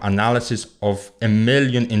function from analysis of 1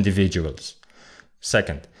 million individuals.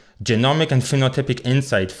 Second, genomic and phenotypic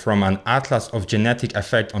insight from an atlas of genetic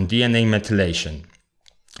effect on DNA methylation.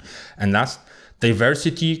 And last,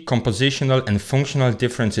 diversity, compositional, and functional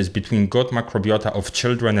differences between gut microbiota of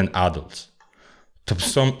children and adults. To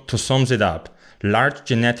sum it up, large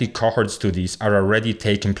genetic cohort studies are already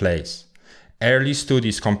taking place. Early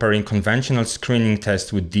studies comparing conventional screening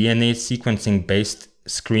tests with DNA sequencing-based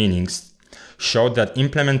screenings showed that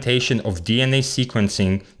implementation of DNA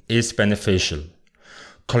sequencing is beneficial.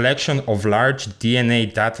 Collection of large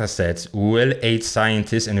DNA datasets will aid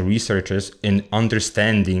scientists and researchers in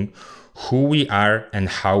understanding who we are and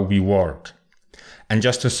how we work. And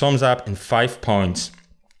just to sum up in 5 points,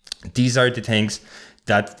 these are the things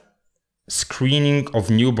that screening of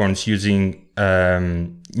newborns using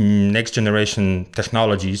next generation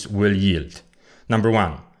technologies will yield. Number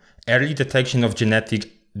 1, early detection of genetic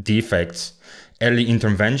defects, early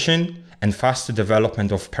intervention, and faster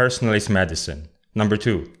development of personalized medicine. Number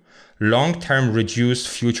 2, long-term reduced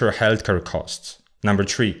future healthcare costs. Number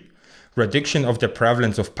 3, reduction of the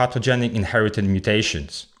prevalence of pathogenic inherited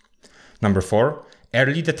mutations. Number 4,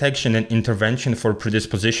 early detection and intervention for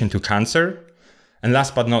predisposition to cancer. And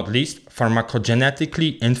last but not least,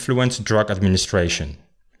 pharmacogenetically influenced drug administration.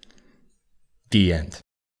 The end.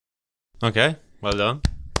 Okay, well done.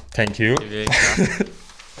 Thank you.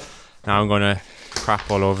 Now I'm going to crap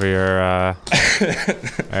all over your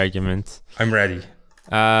argument. I'm ready.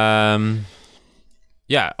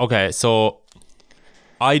 Yeah, okay, so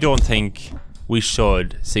I don't think we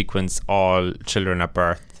should sequence all children at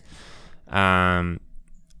birth. And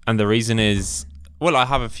the reason is, well, I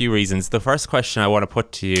have a few reasons. The first question I want to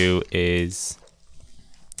put to you is,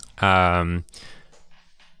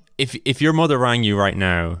 if your mother rang you right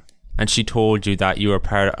now and she told you that you were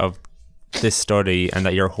part of this study and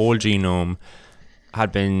that your whole genome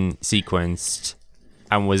had been sequenced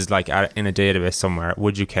and was like in a database somewhere,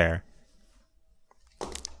 would you care?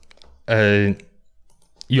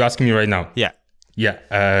 You asking me right now? Yeah. Yeah.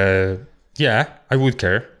 Yeah, I would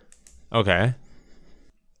care. Okay.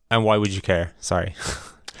 And why would you care? Sorry.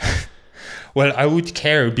 Well, I would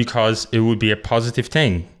care because it would be a positive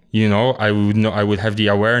thing. You know, I would have the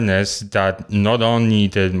awareness that not only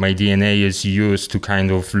that my DNA is used to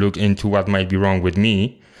kind of look into what might be wrong with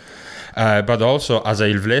me, but also, as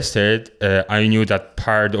I've listed, I knew that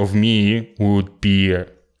part of me would be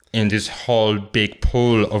in this whole big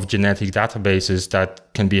pool of genetic databases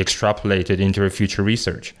that can be extrapolated into future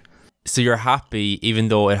research. So you're happy, even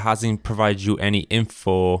though it hasn't provided you any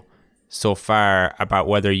info so far about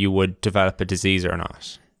whether you would develop a disease or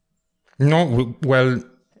not? No, well,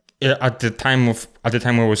 at the time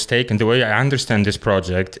it was taken, the way I understand this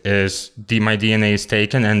project is my DNA is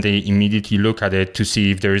taken and they immediately look at it to see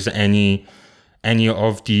if there is any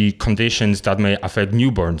of the conditions that may affect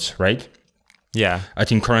newborns, right? Yeah. I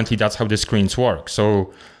think currently that's how the screens work.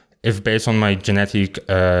 So if based on my genetic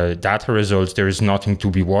data results, there is nothing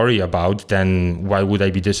to be worried about, then why would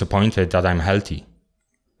I be disappointed that I'm healthy?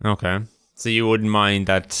 Okay. So you wouldn't mind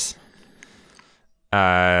that...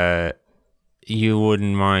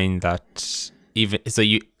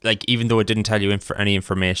 even though it didn't tell you any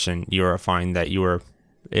information, you were fine that you were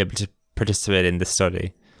able to participate in the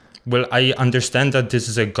study? Well, I understand that this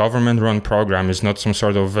is a government-run program. It's not some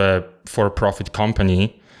sort of for-profit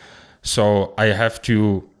company. So I have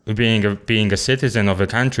to, being a citizen of a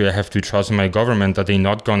country, I have to trust my government that they're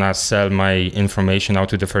not gonna sell my information out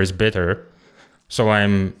to the first bidder. So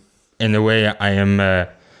I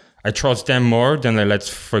trust them more than let's,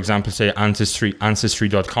 for example, say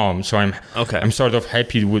Ancestry.com. So I'm sort of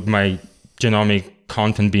happy with my genomic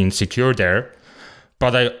content being secure there.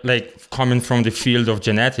 But coming from the field of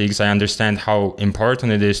genetics, I understand how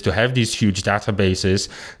important it is to have these huge databases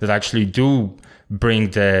that actually do bring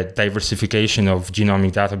the diversification of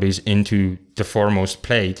genomic database into the foremost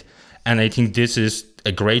plate. And I think this is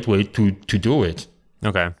a great way to do it.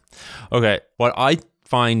 Okay. What I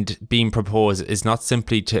find being proposed is not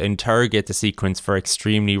simply to interrogate the sequence for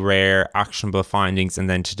extremely rare, actionable findings and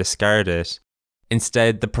then to discard it.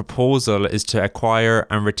 Instead, the proposal is to acquire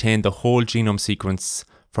and retain the whole genome sequence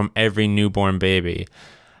from every newborn baby.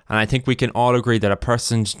 And I think we can all agree that a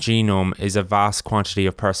person's genome is a vast quantity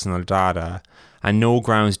of personal data, and no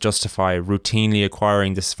grounds justify routinely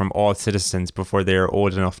acquiring this from all citizens before they are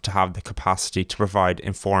old enough to have the capacity to provide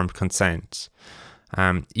informed consent.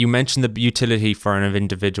 You mentioned the utility for an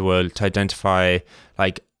individual to identify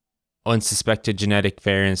like unsuspected genetic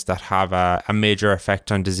variants that have a major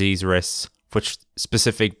effect on disease risks, which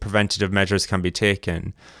specific preventative measures can be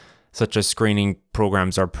taken, such as screening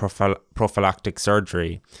programs or prophylactic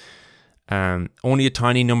surgery. Only a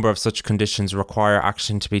tiny number of such conditions require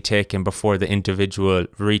action to be taken before the individual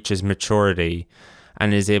reaches maturity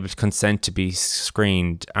and is able to consent to be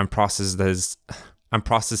screened, and processes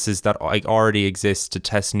that already exist to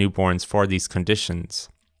test newborns for these conditions.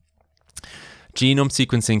 Genome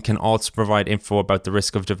sequencing can also provide info about the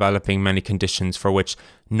risk of developing many conditions for which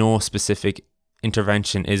no specific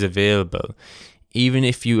intervention is available. Even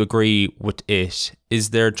if you agree with it,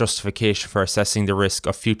 is there justification for assessing the risk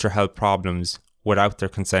of future health problems without their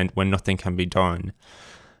consent when nothing can be done?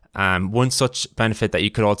 One such benefit that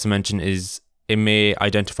you could also mention is it may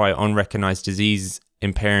identify unrecognized disease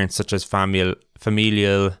in parents such as familial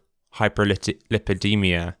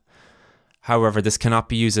hyperlipidemia. However, this cannot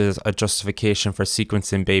be used as a justification for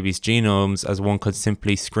sequencing babies' genomes, as one could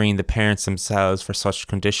simply screen the parents themselves for such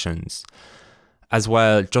conditions. As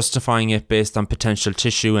well, justifying it based on potential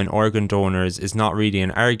tissue and organ donors is not really an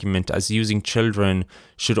argument, as using children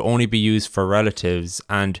should only be used for relatives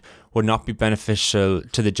and would not be beneficial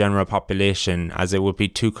to the general population, as it would be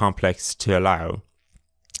too complex to allow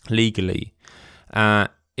legally.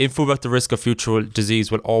 Info about the risk of future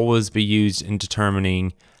disease will always be used in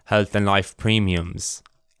determining health and life premiums.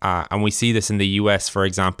 And we see this in the US, for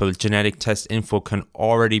example. Genetic test info can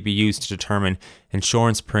already be used to determine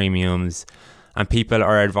insurance premiums, and people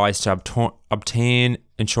are advised to obtain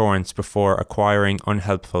insurance before acquiring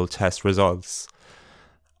unhelpful test results.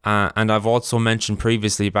 And I've also mentioned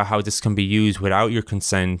previously about how this can be used without your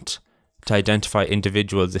consent to identify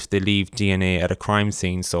individuals if they leave DNA at a crime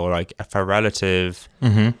scene. So like if a relative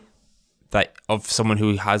that of someone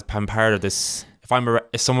who has been part of this,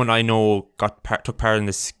 if someone I know took part in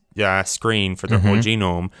this screen for their whole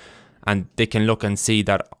genome, and they can look and see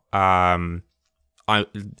that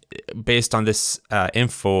based on this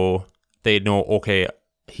info, they know, okay,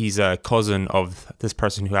 he's a cousin of this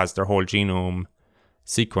person who has their whole genome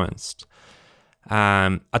sequenced.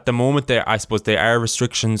 At the moment, I suppose there are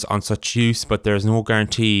restrictions on such use, but there's no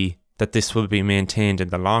guarantee that this will be maintained in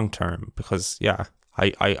the long term, because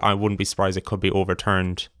I wouldn't be surprised it could be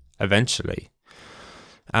overturned eventually.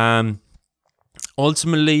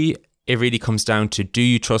 Ultimately, it really comes down to, do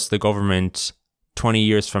you trust the government 20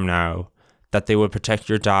 years from now that they will protect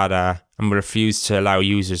your data and will refuse to allow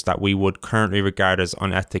users that we would currently regard as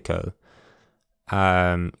unethical?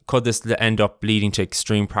 Could this end up leading to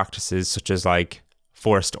extreme practices such as like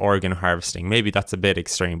forced organ harvesting? Maybe that's a bit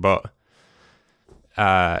extreme, but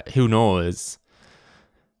who knows?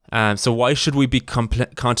 So why should we be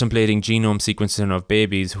contemplating genome sequencing of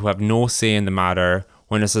babies who have no say in the matter,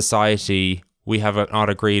 when as a society we have not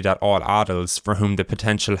agreed that all adults for whom the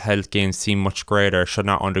potential health gains seem much greater should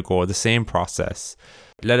not undergo the same process?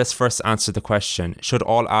 Let us first answer the question, should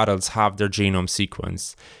all adults have their genome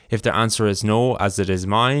sequenced? If the answer is no, as it is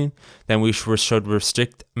mine, then we should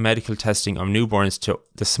restrict medical testing of newborns to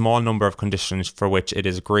the small number of conditions for which it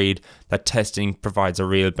is agreed that testing provides a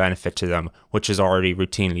real benefit to them, which is already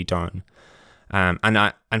routinely done.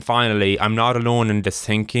 And finally, I'm not alone in this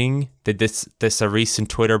thinking. That this a recent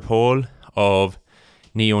Twitter poll of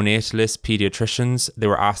neonatalist pediatricians. They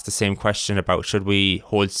were asked the same question about should we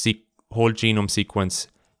whole genome sequence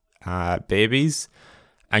babies,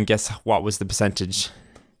 and guess what was the percentage?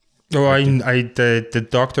 The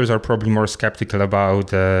doctors are probably more skeptical about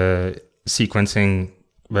sequencing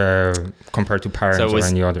compared to parents or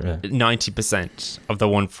any other. 90% of the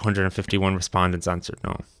 151 respondents answered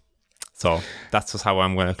no. So that's how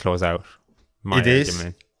I'm going to close out my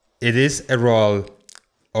argument. It is a role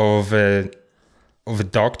of a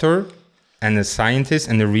doctor and a scientist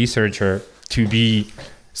and a researcher to be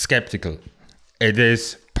skeptical. It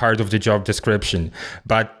is part of the job description,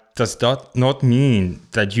 but does that not mean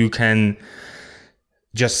that you can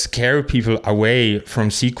just scare people away from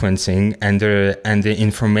sequencing and the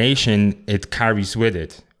information it carries with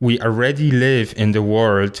it? we already live in the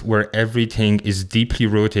world where everything is deeply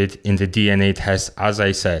rooted in the DNA test, as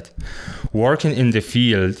I said. Working in the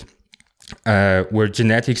field where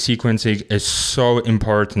genetic sequencing is so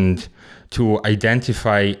important to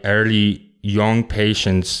identify early young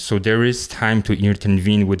patients, so there is time to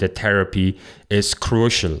intervene with the therapy, is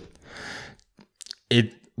crucial.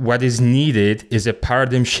 What is needed is a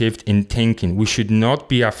paradigm shift in thinking. We should not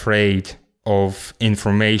be afraid of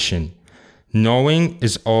information. Knowing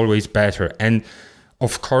is always better. And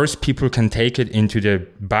of course, people can take it into the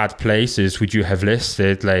bad places which you have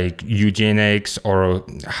listed, like eugenics or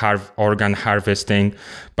organ harvesting,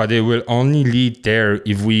 but it will only lead there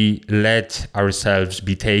if we let ourselves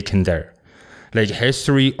be taken there. Like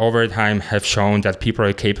history over time have shown that people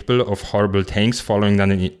are capable of horrible things following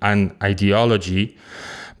an ideology,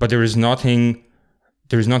 but there is nothing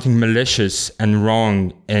malicious and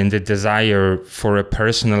wrong in the desire for a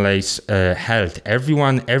personalized health.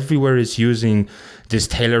 Everyone everywhere is using this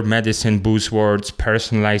tailored medicine buzzwords,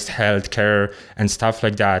 personalized healthcare and stuff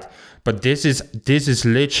like that. But this is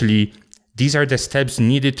literally, these are the steps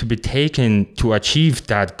needed to be taken to achieve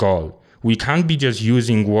that goal. We can't be just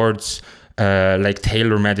using words like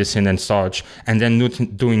tailored medicine and such, and then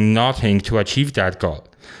doing nothing to achieve that goal.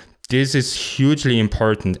 This is hugely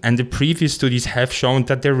important, and the previous studies have shown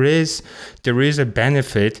that there is a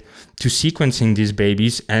benefit to sequencing these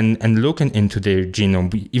babies and looking into their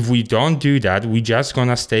genome. If we don't do that, we're just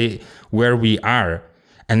gonna stay where we are.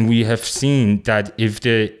 And we have seen that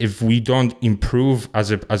if we don't improve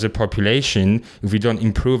as a population, if we don't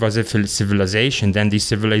improve as a civilization, then the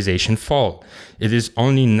civilization fall. It is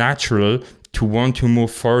only natural to want to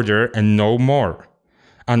move further and know more.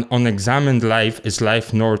 An unexamined life is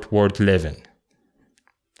life not worth living.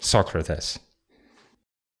 Socrates.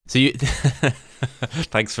 So you,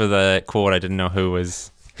 thanks for the quote. I didn't know who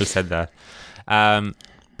said that.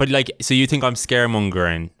 But like, so you think I'm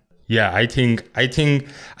scaremongering? Yeah, I think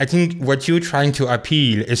what you're trying to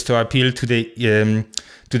appeal is to appeal to the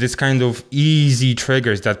to this kind of easy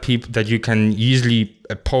triggers that you can easily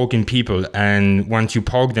poke in people, and once you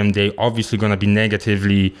poke them, they obviously gonna be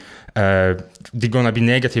negative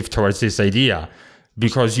towards this idea,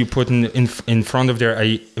 because you put in front of their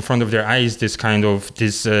eyes this kind of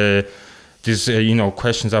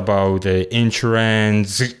questions about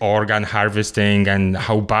insurance, organ harvesting, and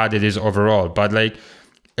how bad it is overall. But like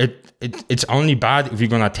it's only bad if you're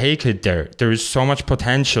gonna take it there. There is so much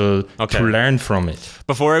potential to learn from it.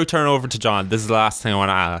 Before I turn over to John, this is the last thing I want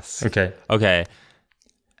to ask. Okay.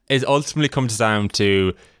 It ultimately comes down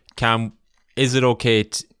to is it okay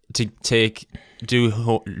to do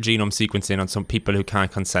genome sequencing on some people who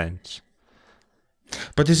can't consent?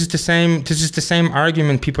 But this is the same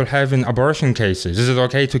argument people have in abortion cases. Is it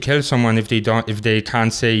okay to kill someone if they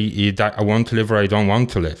can't say that I want to live or I don't want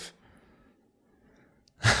to live?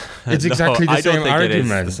 It's exactly the same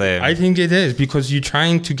argument. I think it is, because you're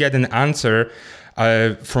trying to get an answer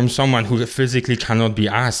from someone who physically cannot be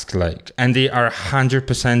asked, and they are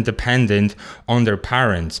 100% dependent on their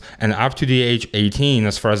parents. And up to the age 18,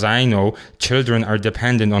 as far as I know, children are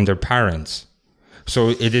dependent on their parents. So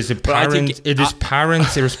it is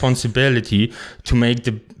parents' responsibility to make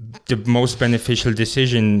the most beneficial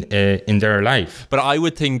decision in their life. But I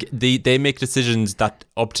would think they make decisions that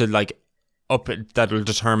that will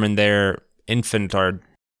determine their infant or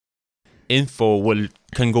info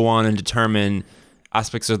can go on and determine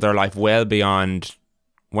aspects of their life well beyond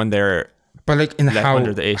when they're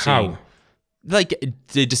under the 18. How? Like,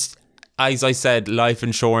 they just, as I said, life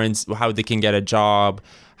insurance, how they can get a job,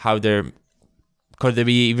 could they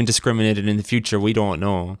be even discriminated in the future? We don't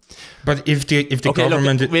know. But if the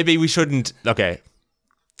government... maybe we shouldn't... Okay.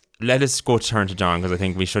 Let us turn to John, because I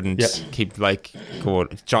think we shouldn't keep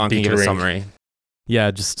John can give a summary.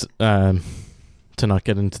 Yeah, just to not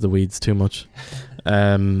get into the weeds too much.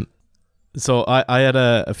 So I had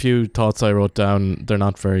a few thoughts I wrote down. They're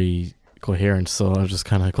not very coherent, so I'll just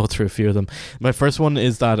kind of go through a few of them. My first one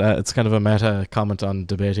is that it's kind of a meta comment on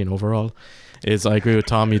debating overall. I agree with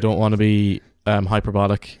Tom. You don't want to be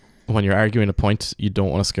hyperbolic when you're arguing a point. You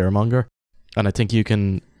don't want to scaremonger, and I think you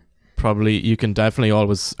can definitely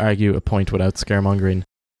always argue a point without scaremongering.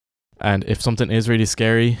 And if something is really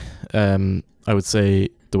scary, I would say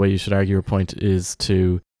the way you should argue your point is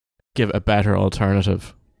to give a better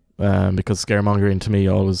alternative, because scaremongering to me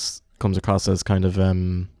always comes across as kind of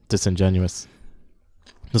disingenuous.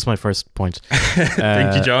 That's my first point.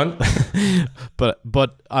 Thank you, John.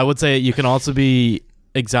 But I would say you can also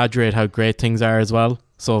exaggerate how great things are as well.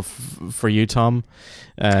 So for you, Tom,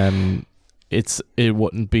 it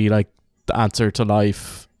wouldn't be like the answer to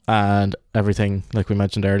life and everything, like we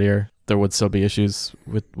mentioned earlier. there would still be issues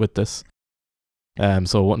with this.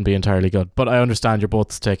 So it wouldn't be entirely good. But I understand you're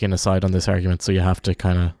both taking a side on this argument, so you have to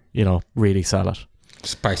kind of, really sell it.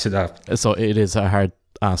 Spice it up. So it is a hard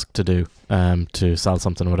ask to do, to sell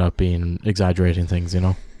something without being exaggerating things,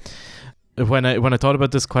 When I thought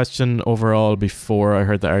about this question overall before I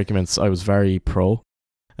heard the arguments, I was very pro.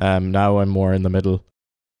 Now I'm more in the middle.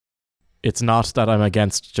 It's not that I'm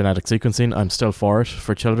against genetic sequencing. I'm still for it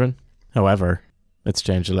for children. However, it's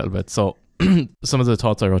changed a little bit. So some of the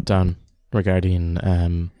thoughts I wrote down regarding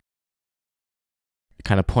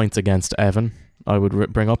kind of points against Evan I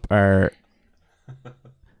would bring up are...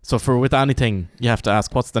 So with anything, you have to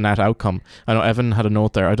ask, what's the net outcome? I know Evan had a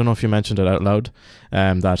note there. I don't know if you mentioned it out loud,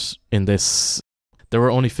 that in this, there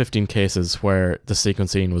were only 15 cases where the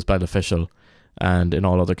sequencing was beneficial, and in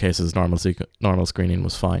all other cases, normal screening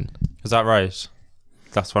was fine. Is that right?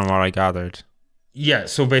 That's from what I gathered. Yeah,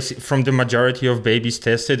 so basically, from the majority of babies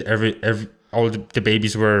tested, all the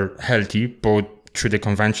babies were healthy, both through the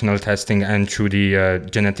conventional testing and through the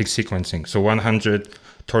genetic sequencing. So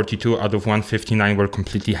 132 out of 159 were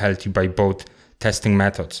completely healthy by both testing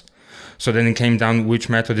methods. So then it came down which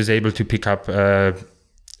method is able to pick up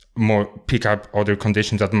other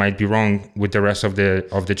conditions that might be wrong with the rest of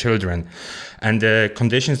the children. And the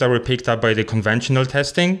conditions that were picked up by the conventional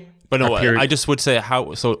testing. But no, I just would say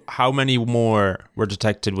how many more were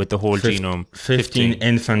detected with the whole genome? 15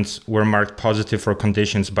 infants were marked positive for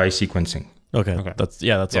conditions by sequencing. Okay. That's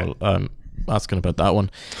all I'm asking about that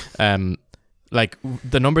one. Like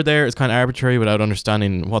the number there is kind of arbitrary without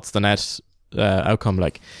understanding what's the net outcome.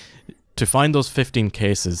 Like, to find those 15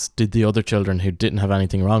 cases, did the other children who didn't have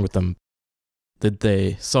anything wrong with them, did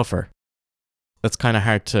they suffer? That's kind of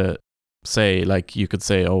hard to say. Like, you could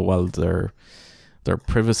say, oh well, their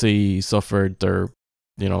privacy suffered, their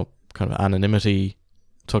kind of anonymity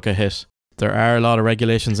took a hit. There are a lot of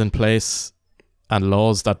regulations in place and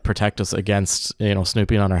laws that protect us against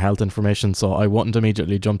snooping on our health information. So I wouldn't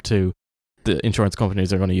immediately jump to the insurance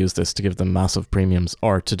companies are going to use this to give them massive premiums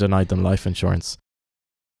or to deny them life insurance.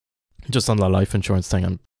 Just on the life insurance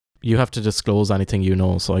thing, you have to disclose anything you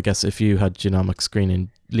know. So I guess if you had genomic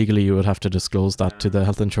screening, legally you would have to disclose that to the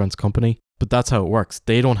health insurance company. But that's how it works.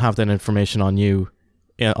 They don't have that information on you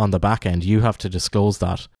on the back end. You have to disclose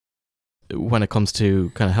that. When it comes to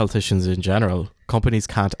kind of health issues in general, companies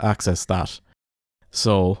can't access that.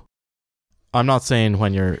 So I'm not saying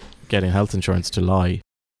when you're getting health insurance to lie,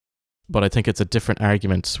 but I think it's a different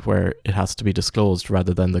argument where it has to be disclosed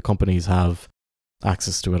rather than the companies have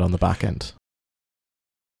access to it on the back end.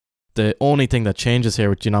 The only thing that changes here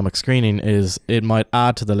with genomic screening is it might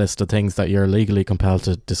add to the list of things that you're legally compelled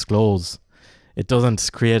to disclose. It doesn't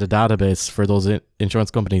create a database for those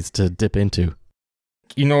insurance companies to dip into.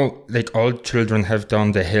 Like all children have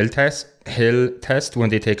done the Hill test when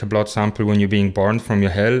they take a blood sample when you're being born from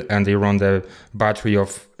your Hill, and they run the battery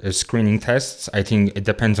of screening tests. I think it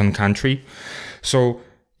depends on country. So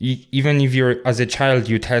even if you're, as a child,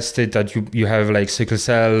 you tested that you have like sickle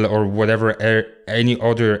cell or whatever, any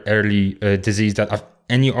other early disease that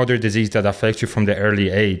affects you from the early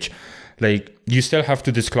age, like you still have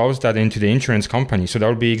to disclose that into the insurance company. So that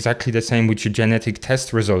would be exactly the same with your genetic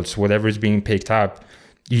test results. Whatever is being picked up,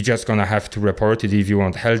 you're just gonna have to report it if you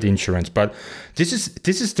want health insurance. But this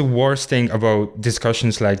is the worst thing about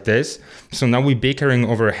discussions like this. So now we're bickering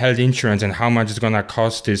over health insurance and how much it's gonna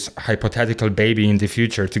cost this hypothetical baby in the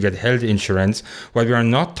future to get health insurance. What we are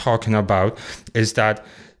not talking about is that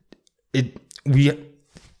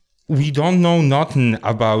we don't know nothing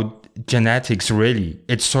about genetics really.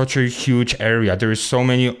 It's such a huge area. There is so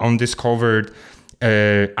many undiscovered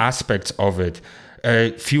aspects of it.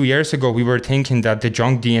 A few years ago, we were thinking that the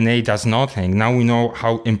junk DNA does nothing. Now we know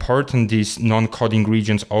how important these non-coding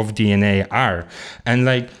regions of DNA are. And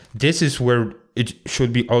like, this is where it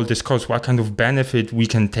should be all discussed, what kind of benefit we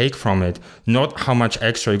can take from it, not how much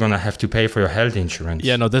extra you're going to have to pay for your health insurance.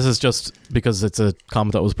 Yeah, no, this is just because it's a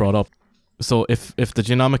comment that was brought up. So if the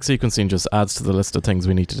genomic sequencing just adds to the list of things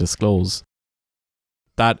we need to disclose,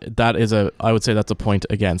 that is I would say that's a point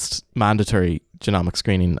against mandatory genomic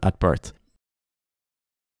screening at birth.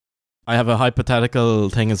 I have a hypothetical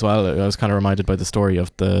thing as well. I was kind of reminded by the story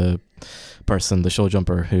of the person, the show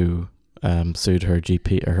jumper, who sued her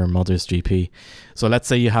GP or her mother's GP. So let's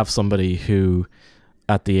say you have somebody who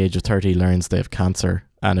at the age of 30 learns they have cancer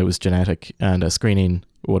and it was genetic and a screening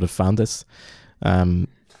would have found this.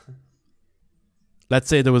 Let's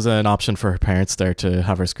say there was an option for her parents there to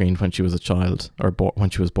have her screened when she was a child or when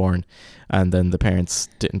she was born, and then the parents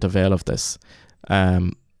didn't avail of this.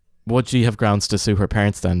 Would she have grounds to sue her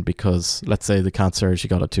parents then? Because let's say the cancer, she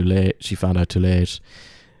got it too late, she found out too late.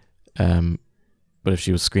 But if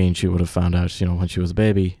she was screened, she would have found out, when she was a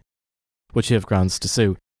baby. Would she have grounds to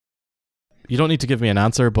sue? You don't need to give me an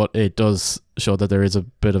answer, but it does show that there is a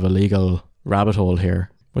bit of a legal rabbit hole here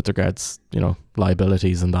with regards,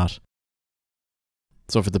 liabilities and that.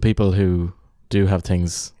 So for the people who do have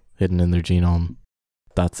things hidden in their genome,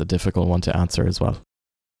 that's a difficult one to answer as well.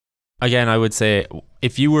 Again, I would say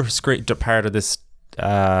if you were part of this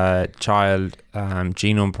child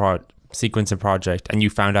genome sequencing project and you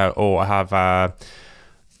found out, I have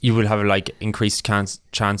you will have increased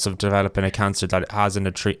chance of developing a cancer that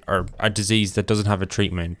hasn't or a disease that doesn't have a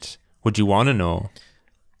treatment, would you want to know?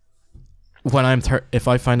 When if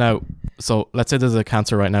I find out, so let's say there's a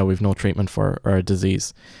cancer right now we've no treatment for, or a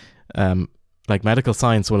disease, medical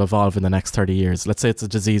science will evolve in the next 30 years. Let's say it's a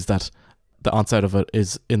disease that the onset of it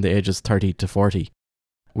is in the ages 30 to 40.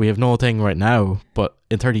 We have no thing right now, but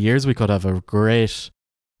in 30 years we could have a great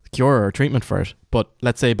cure or treatment for it. But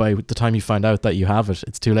let's say by the time you find out that you have it,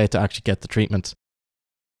 it's too late to actually get the treatment.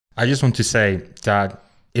 I just want to say that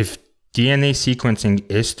if DNA sequencing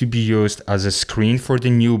is to be used as a screen for the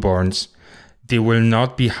newborns, they will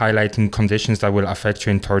not be highlighting conditions that will affect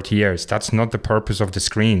you in 30 years. That's not the purpose of the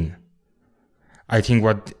screen. I think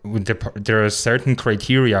there are certain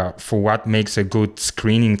criteria for what makes a good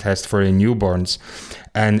screening test for a newborns,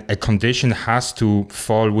 and a condition has to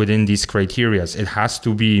fall within these criteria. It has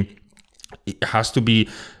to be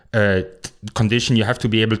a condition you have to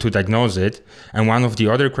be able to diagnose it, and one of the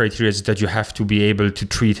other criteria is that you have to be able to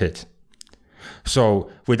treat it. So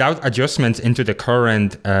without adjustments into the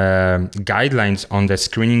current guidelines on the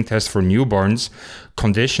screening test for newborns,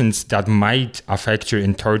 conditions that might affect you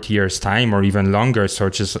in 30 years time or even longer,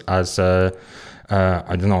 such as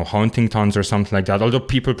Huntington's or something like that, although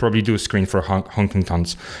people probably do screen for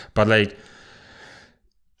Huntington's, but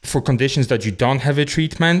for conditions that you don't have a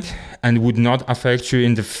treatment and would not affect you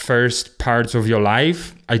in the first parts of your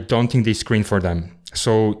life, I don't think they screen for them.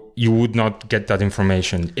 So you would not get that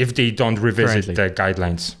information if they don't revisit the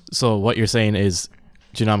guidelines. So what you're saying is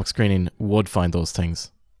genomic screening would find those things.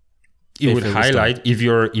 It would highlight if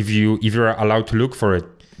you're allowed to look for it,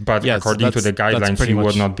 but according to the guidelines, you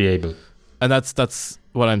would not be able. And that's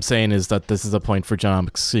what I'm saying, is that this is a point for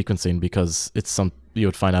genomic sequencing, because you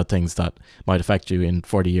would find out things that might affect you in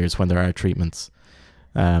 40 years when there are treatments.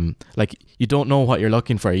 You don't know what you're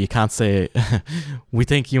looking for. You can't say we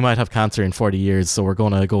think you might have cancer in 40 years, so we're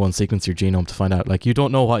going to go and sequence your genome to find out. You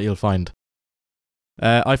don't know what you'll find.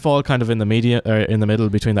 I fall kind of in the middle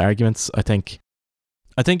between the arguments. I think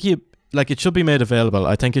it should be made available.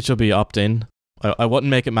 I think it should be opt-in. I wouldn't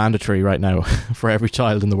make it mandatory right now for every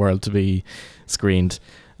child in the world to be screened.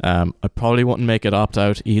 I probably wouldn't make it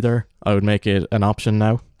opt-out either. I would make it an option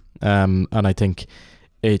now. And I think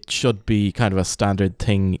it should be kind of a standard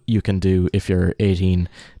thing you can do if you're 18.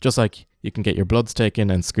 Just like you can get your bloods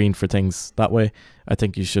taken and screened for things that way, I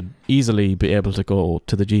think you should easily be able to go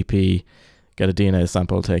to the GP, get a DNA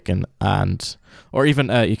sample taken, or even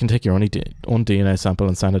you can take your own DNA sample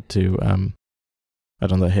and send it to,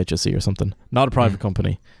 HSE or something. Not a private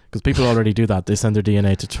company, because people already do that. They send their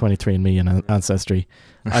DNA to 23andMe and Ancestry.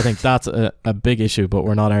 I think that's a big issue, but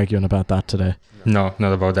we're not arguing about that today. No,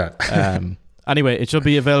 not about that. Anyway, it should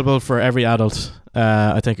be available for every adult.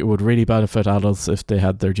 I think it would really benefit adults if they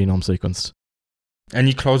had their genome sequenced.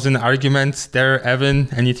 Any closing arguments there, Evan?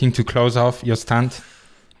 Anything to close off your stand?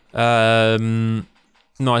 No,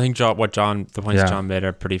 I think the points John made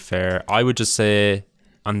are pretty fair. I would just say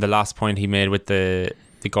on the last point he made with the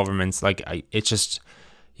governments, it's just,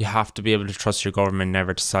 you have to be able to trust your government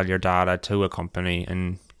never to sell your data to a company,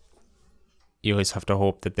 and you always have to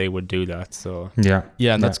hope that they would do that. So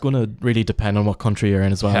and that's going to really depend on what country you're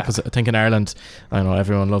in as well, because I think in Ireland, I know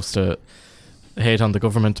everyone loves to hate on the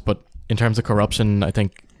government, but in terms of corruption, I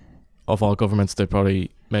think of all governments, they'd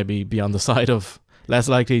probably maybe be on the side of less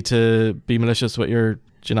likely to be malicious with your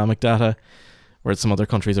genomic data, whereas some other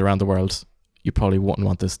countries around the world, you probably wouldn't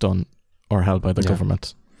want this done or held by the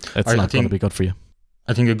government. It's not going to be good for you.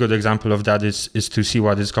 I think a good example of that is to see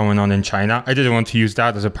what is going on in China. I didn't want to use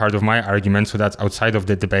that as a part of my argument, so that's outside of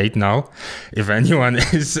the debate now, if anyone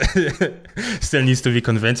is still needs to be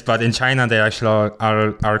convinced. But in China, they actually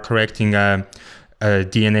are correcting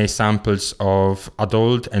DNA samples of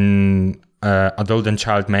adult and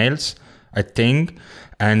child males, I think,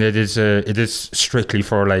 and it is strictly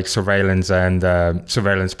for surveillance and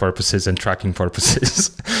surveillance purposes and tracking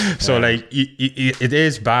purposes. So it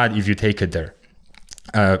is bad if you take it there.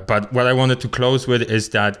 But what I wanted to close with is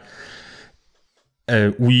that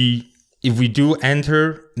if we do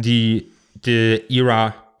enter the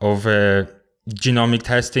era of genomic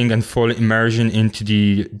testing and full immersion into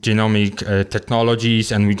the genomic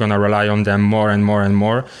technologies, and we're going to rely on them more and more and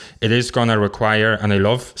more, it is going to require, and I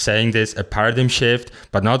love saying this, a paradigm shift,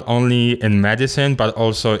 but not only in medicine, but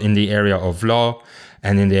also in the area of law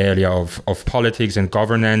and in the area of politics and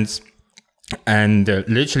governance. And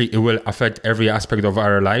literally, it will affect every aspect of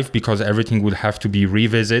our life, because everything will have to be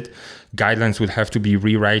revisited. Guidelines will have to be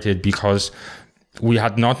rewritten, because we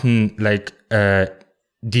had nothing like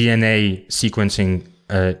DNA sequencing.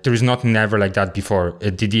 There is nothing ever like that before.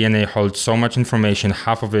 The DNA holds so much information,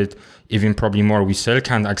 half of it, even probably more, we still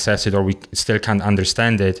can't access it, or we still can't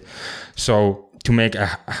understand it. So to make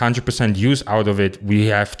 100% use out of it, we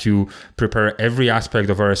have to prepare every aspect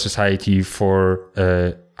of our society for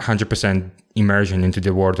 100% immersion into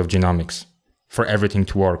the world of genomics for everything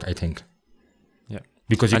to work, I think. Yeah.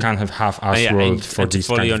 Because you can't have half-assed world for these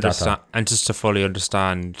kind of data. And just to fully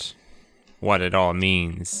understand what it all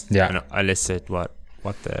means. Yeah. And elicit what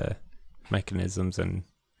the mechanisms and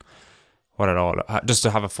what it all, just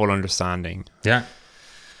to have a full understanding. Yeah.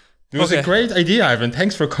 It was a great idea, Ivan.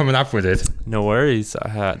 Thanks for coming up with it. No worries.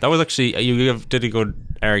 That was actually, you did a good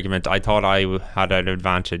argument. I thought I had an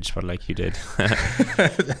advantage, but like you did.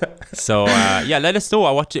 So yeah, let us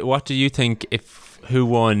know. What do you think? Who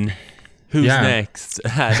won? Who's next?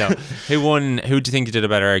 No. Who won? Who do you think did a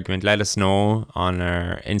better argument? Let us know on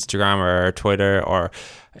our Instagram or our Twitter, or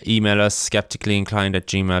email us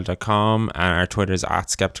skepticallyinclined@gmail.com, and our Twitter is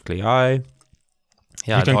 @skepticallyI.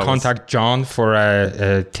 Yeah, you can contact John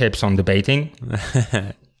for tips on debating.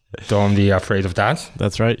 Don't be afraid of that.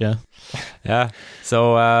 That's right, yeah. Yeah.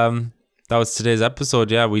 So that was today's episode.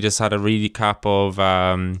 Yeah, we just had a recap of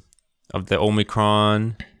the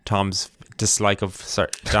Omicron, Tom's dislike of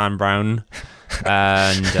Dan Brown,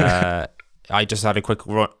 and I just had a quick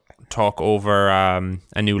talk over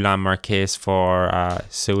a new landmark case for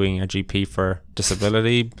suing a GP for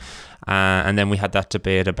disability, and then we had that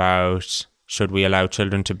debate about, should we allow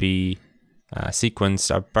children to be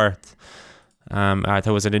sequenced at birth? I thought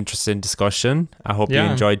it was an interesting discussion. I hope you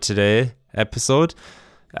enjoyed today's episode.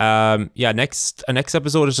 Next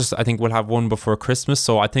episode is just, I think we'll have one before Christmas.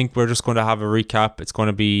 So I think we're just going to have a recap. It's going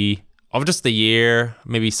to be of just the year,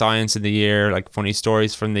 maybe science in the year, like funny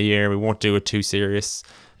stories from the year. We won't do a too serious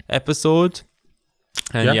episode.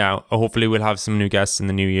 And hopefully we'll have some new guests in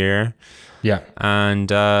the new year. Yeah.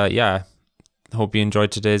 And hope you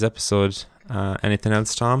enjoyed today's episode. Anything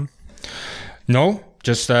else, Tom? No,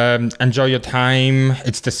 just enjoy your time.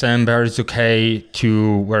 It's December. It's okay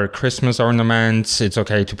to wear Christmas ornaments. It's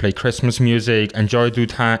okay to play Christmas music. Enjoy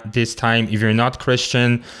this time. If you're not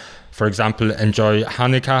Christian, for example, enjoy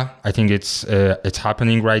Hanukkah. I think it's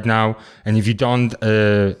happening right now. And if you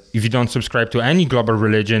don't subscribe to any global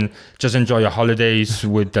religion, just enjoy your holidays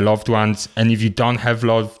with the loved ones. And if you don't have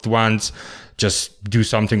loved ones, just do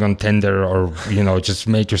something on Tinder, or just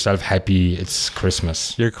make yourself happy. It's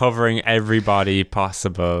Christmas. You're covering everybody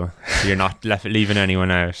possible. You're not leaving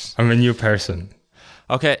anyone out. I'm a new person.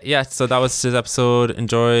 Okay, yeah. So that was this episode.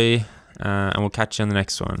 Enjoy, and we'll catch you on the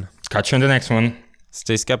next one.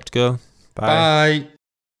 Stay skeptical. Bye. Bye.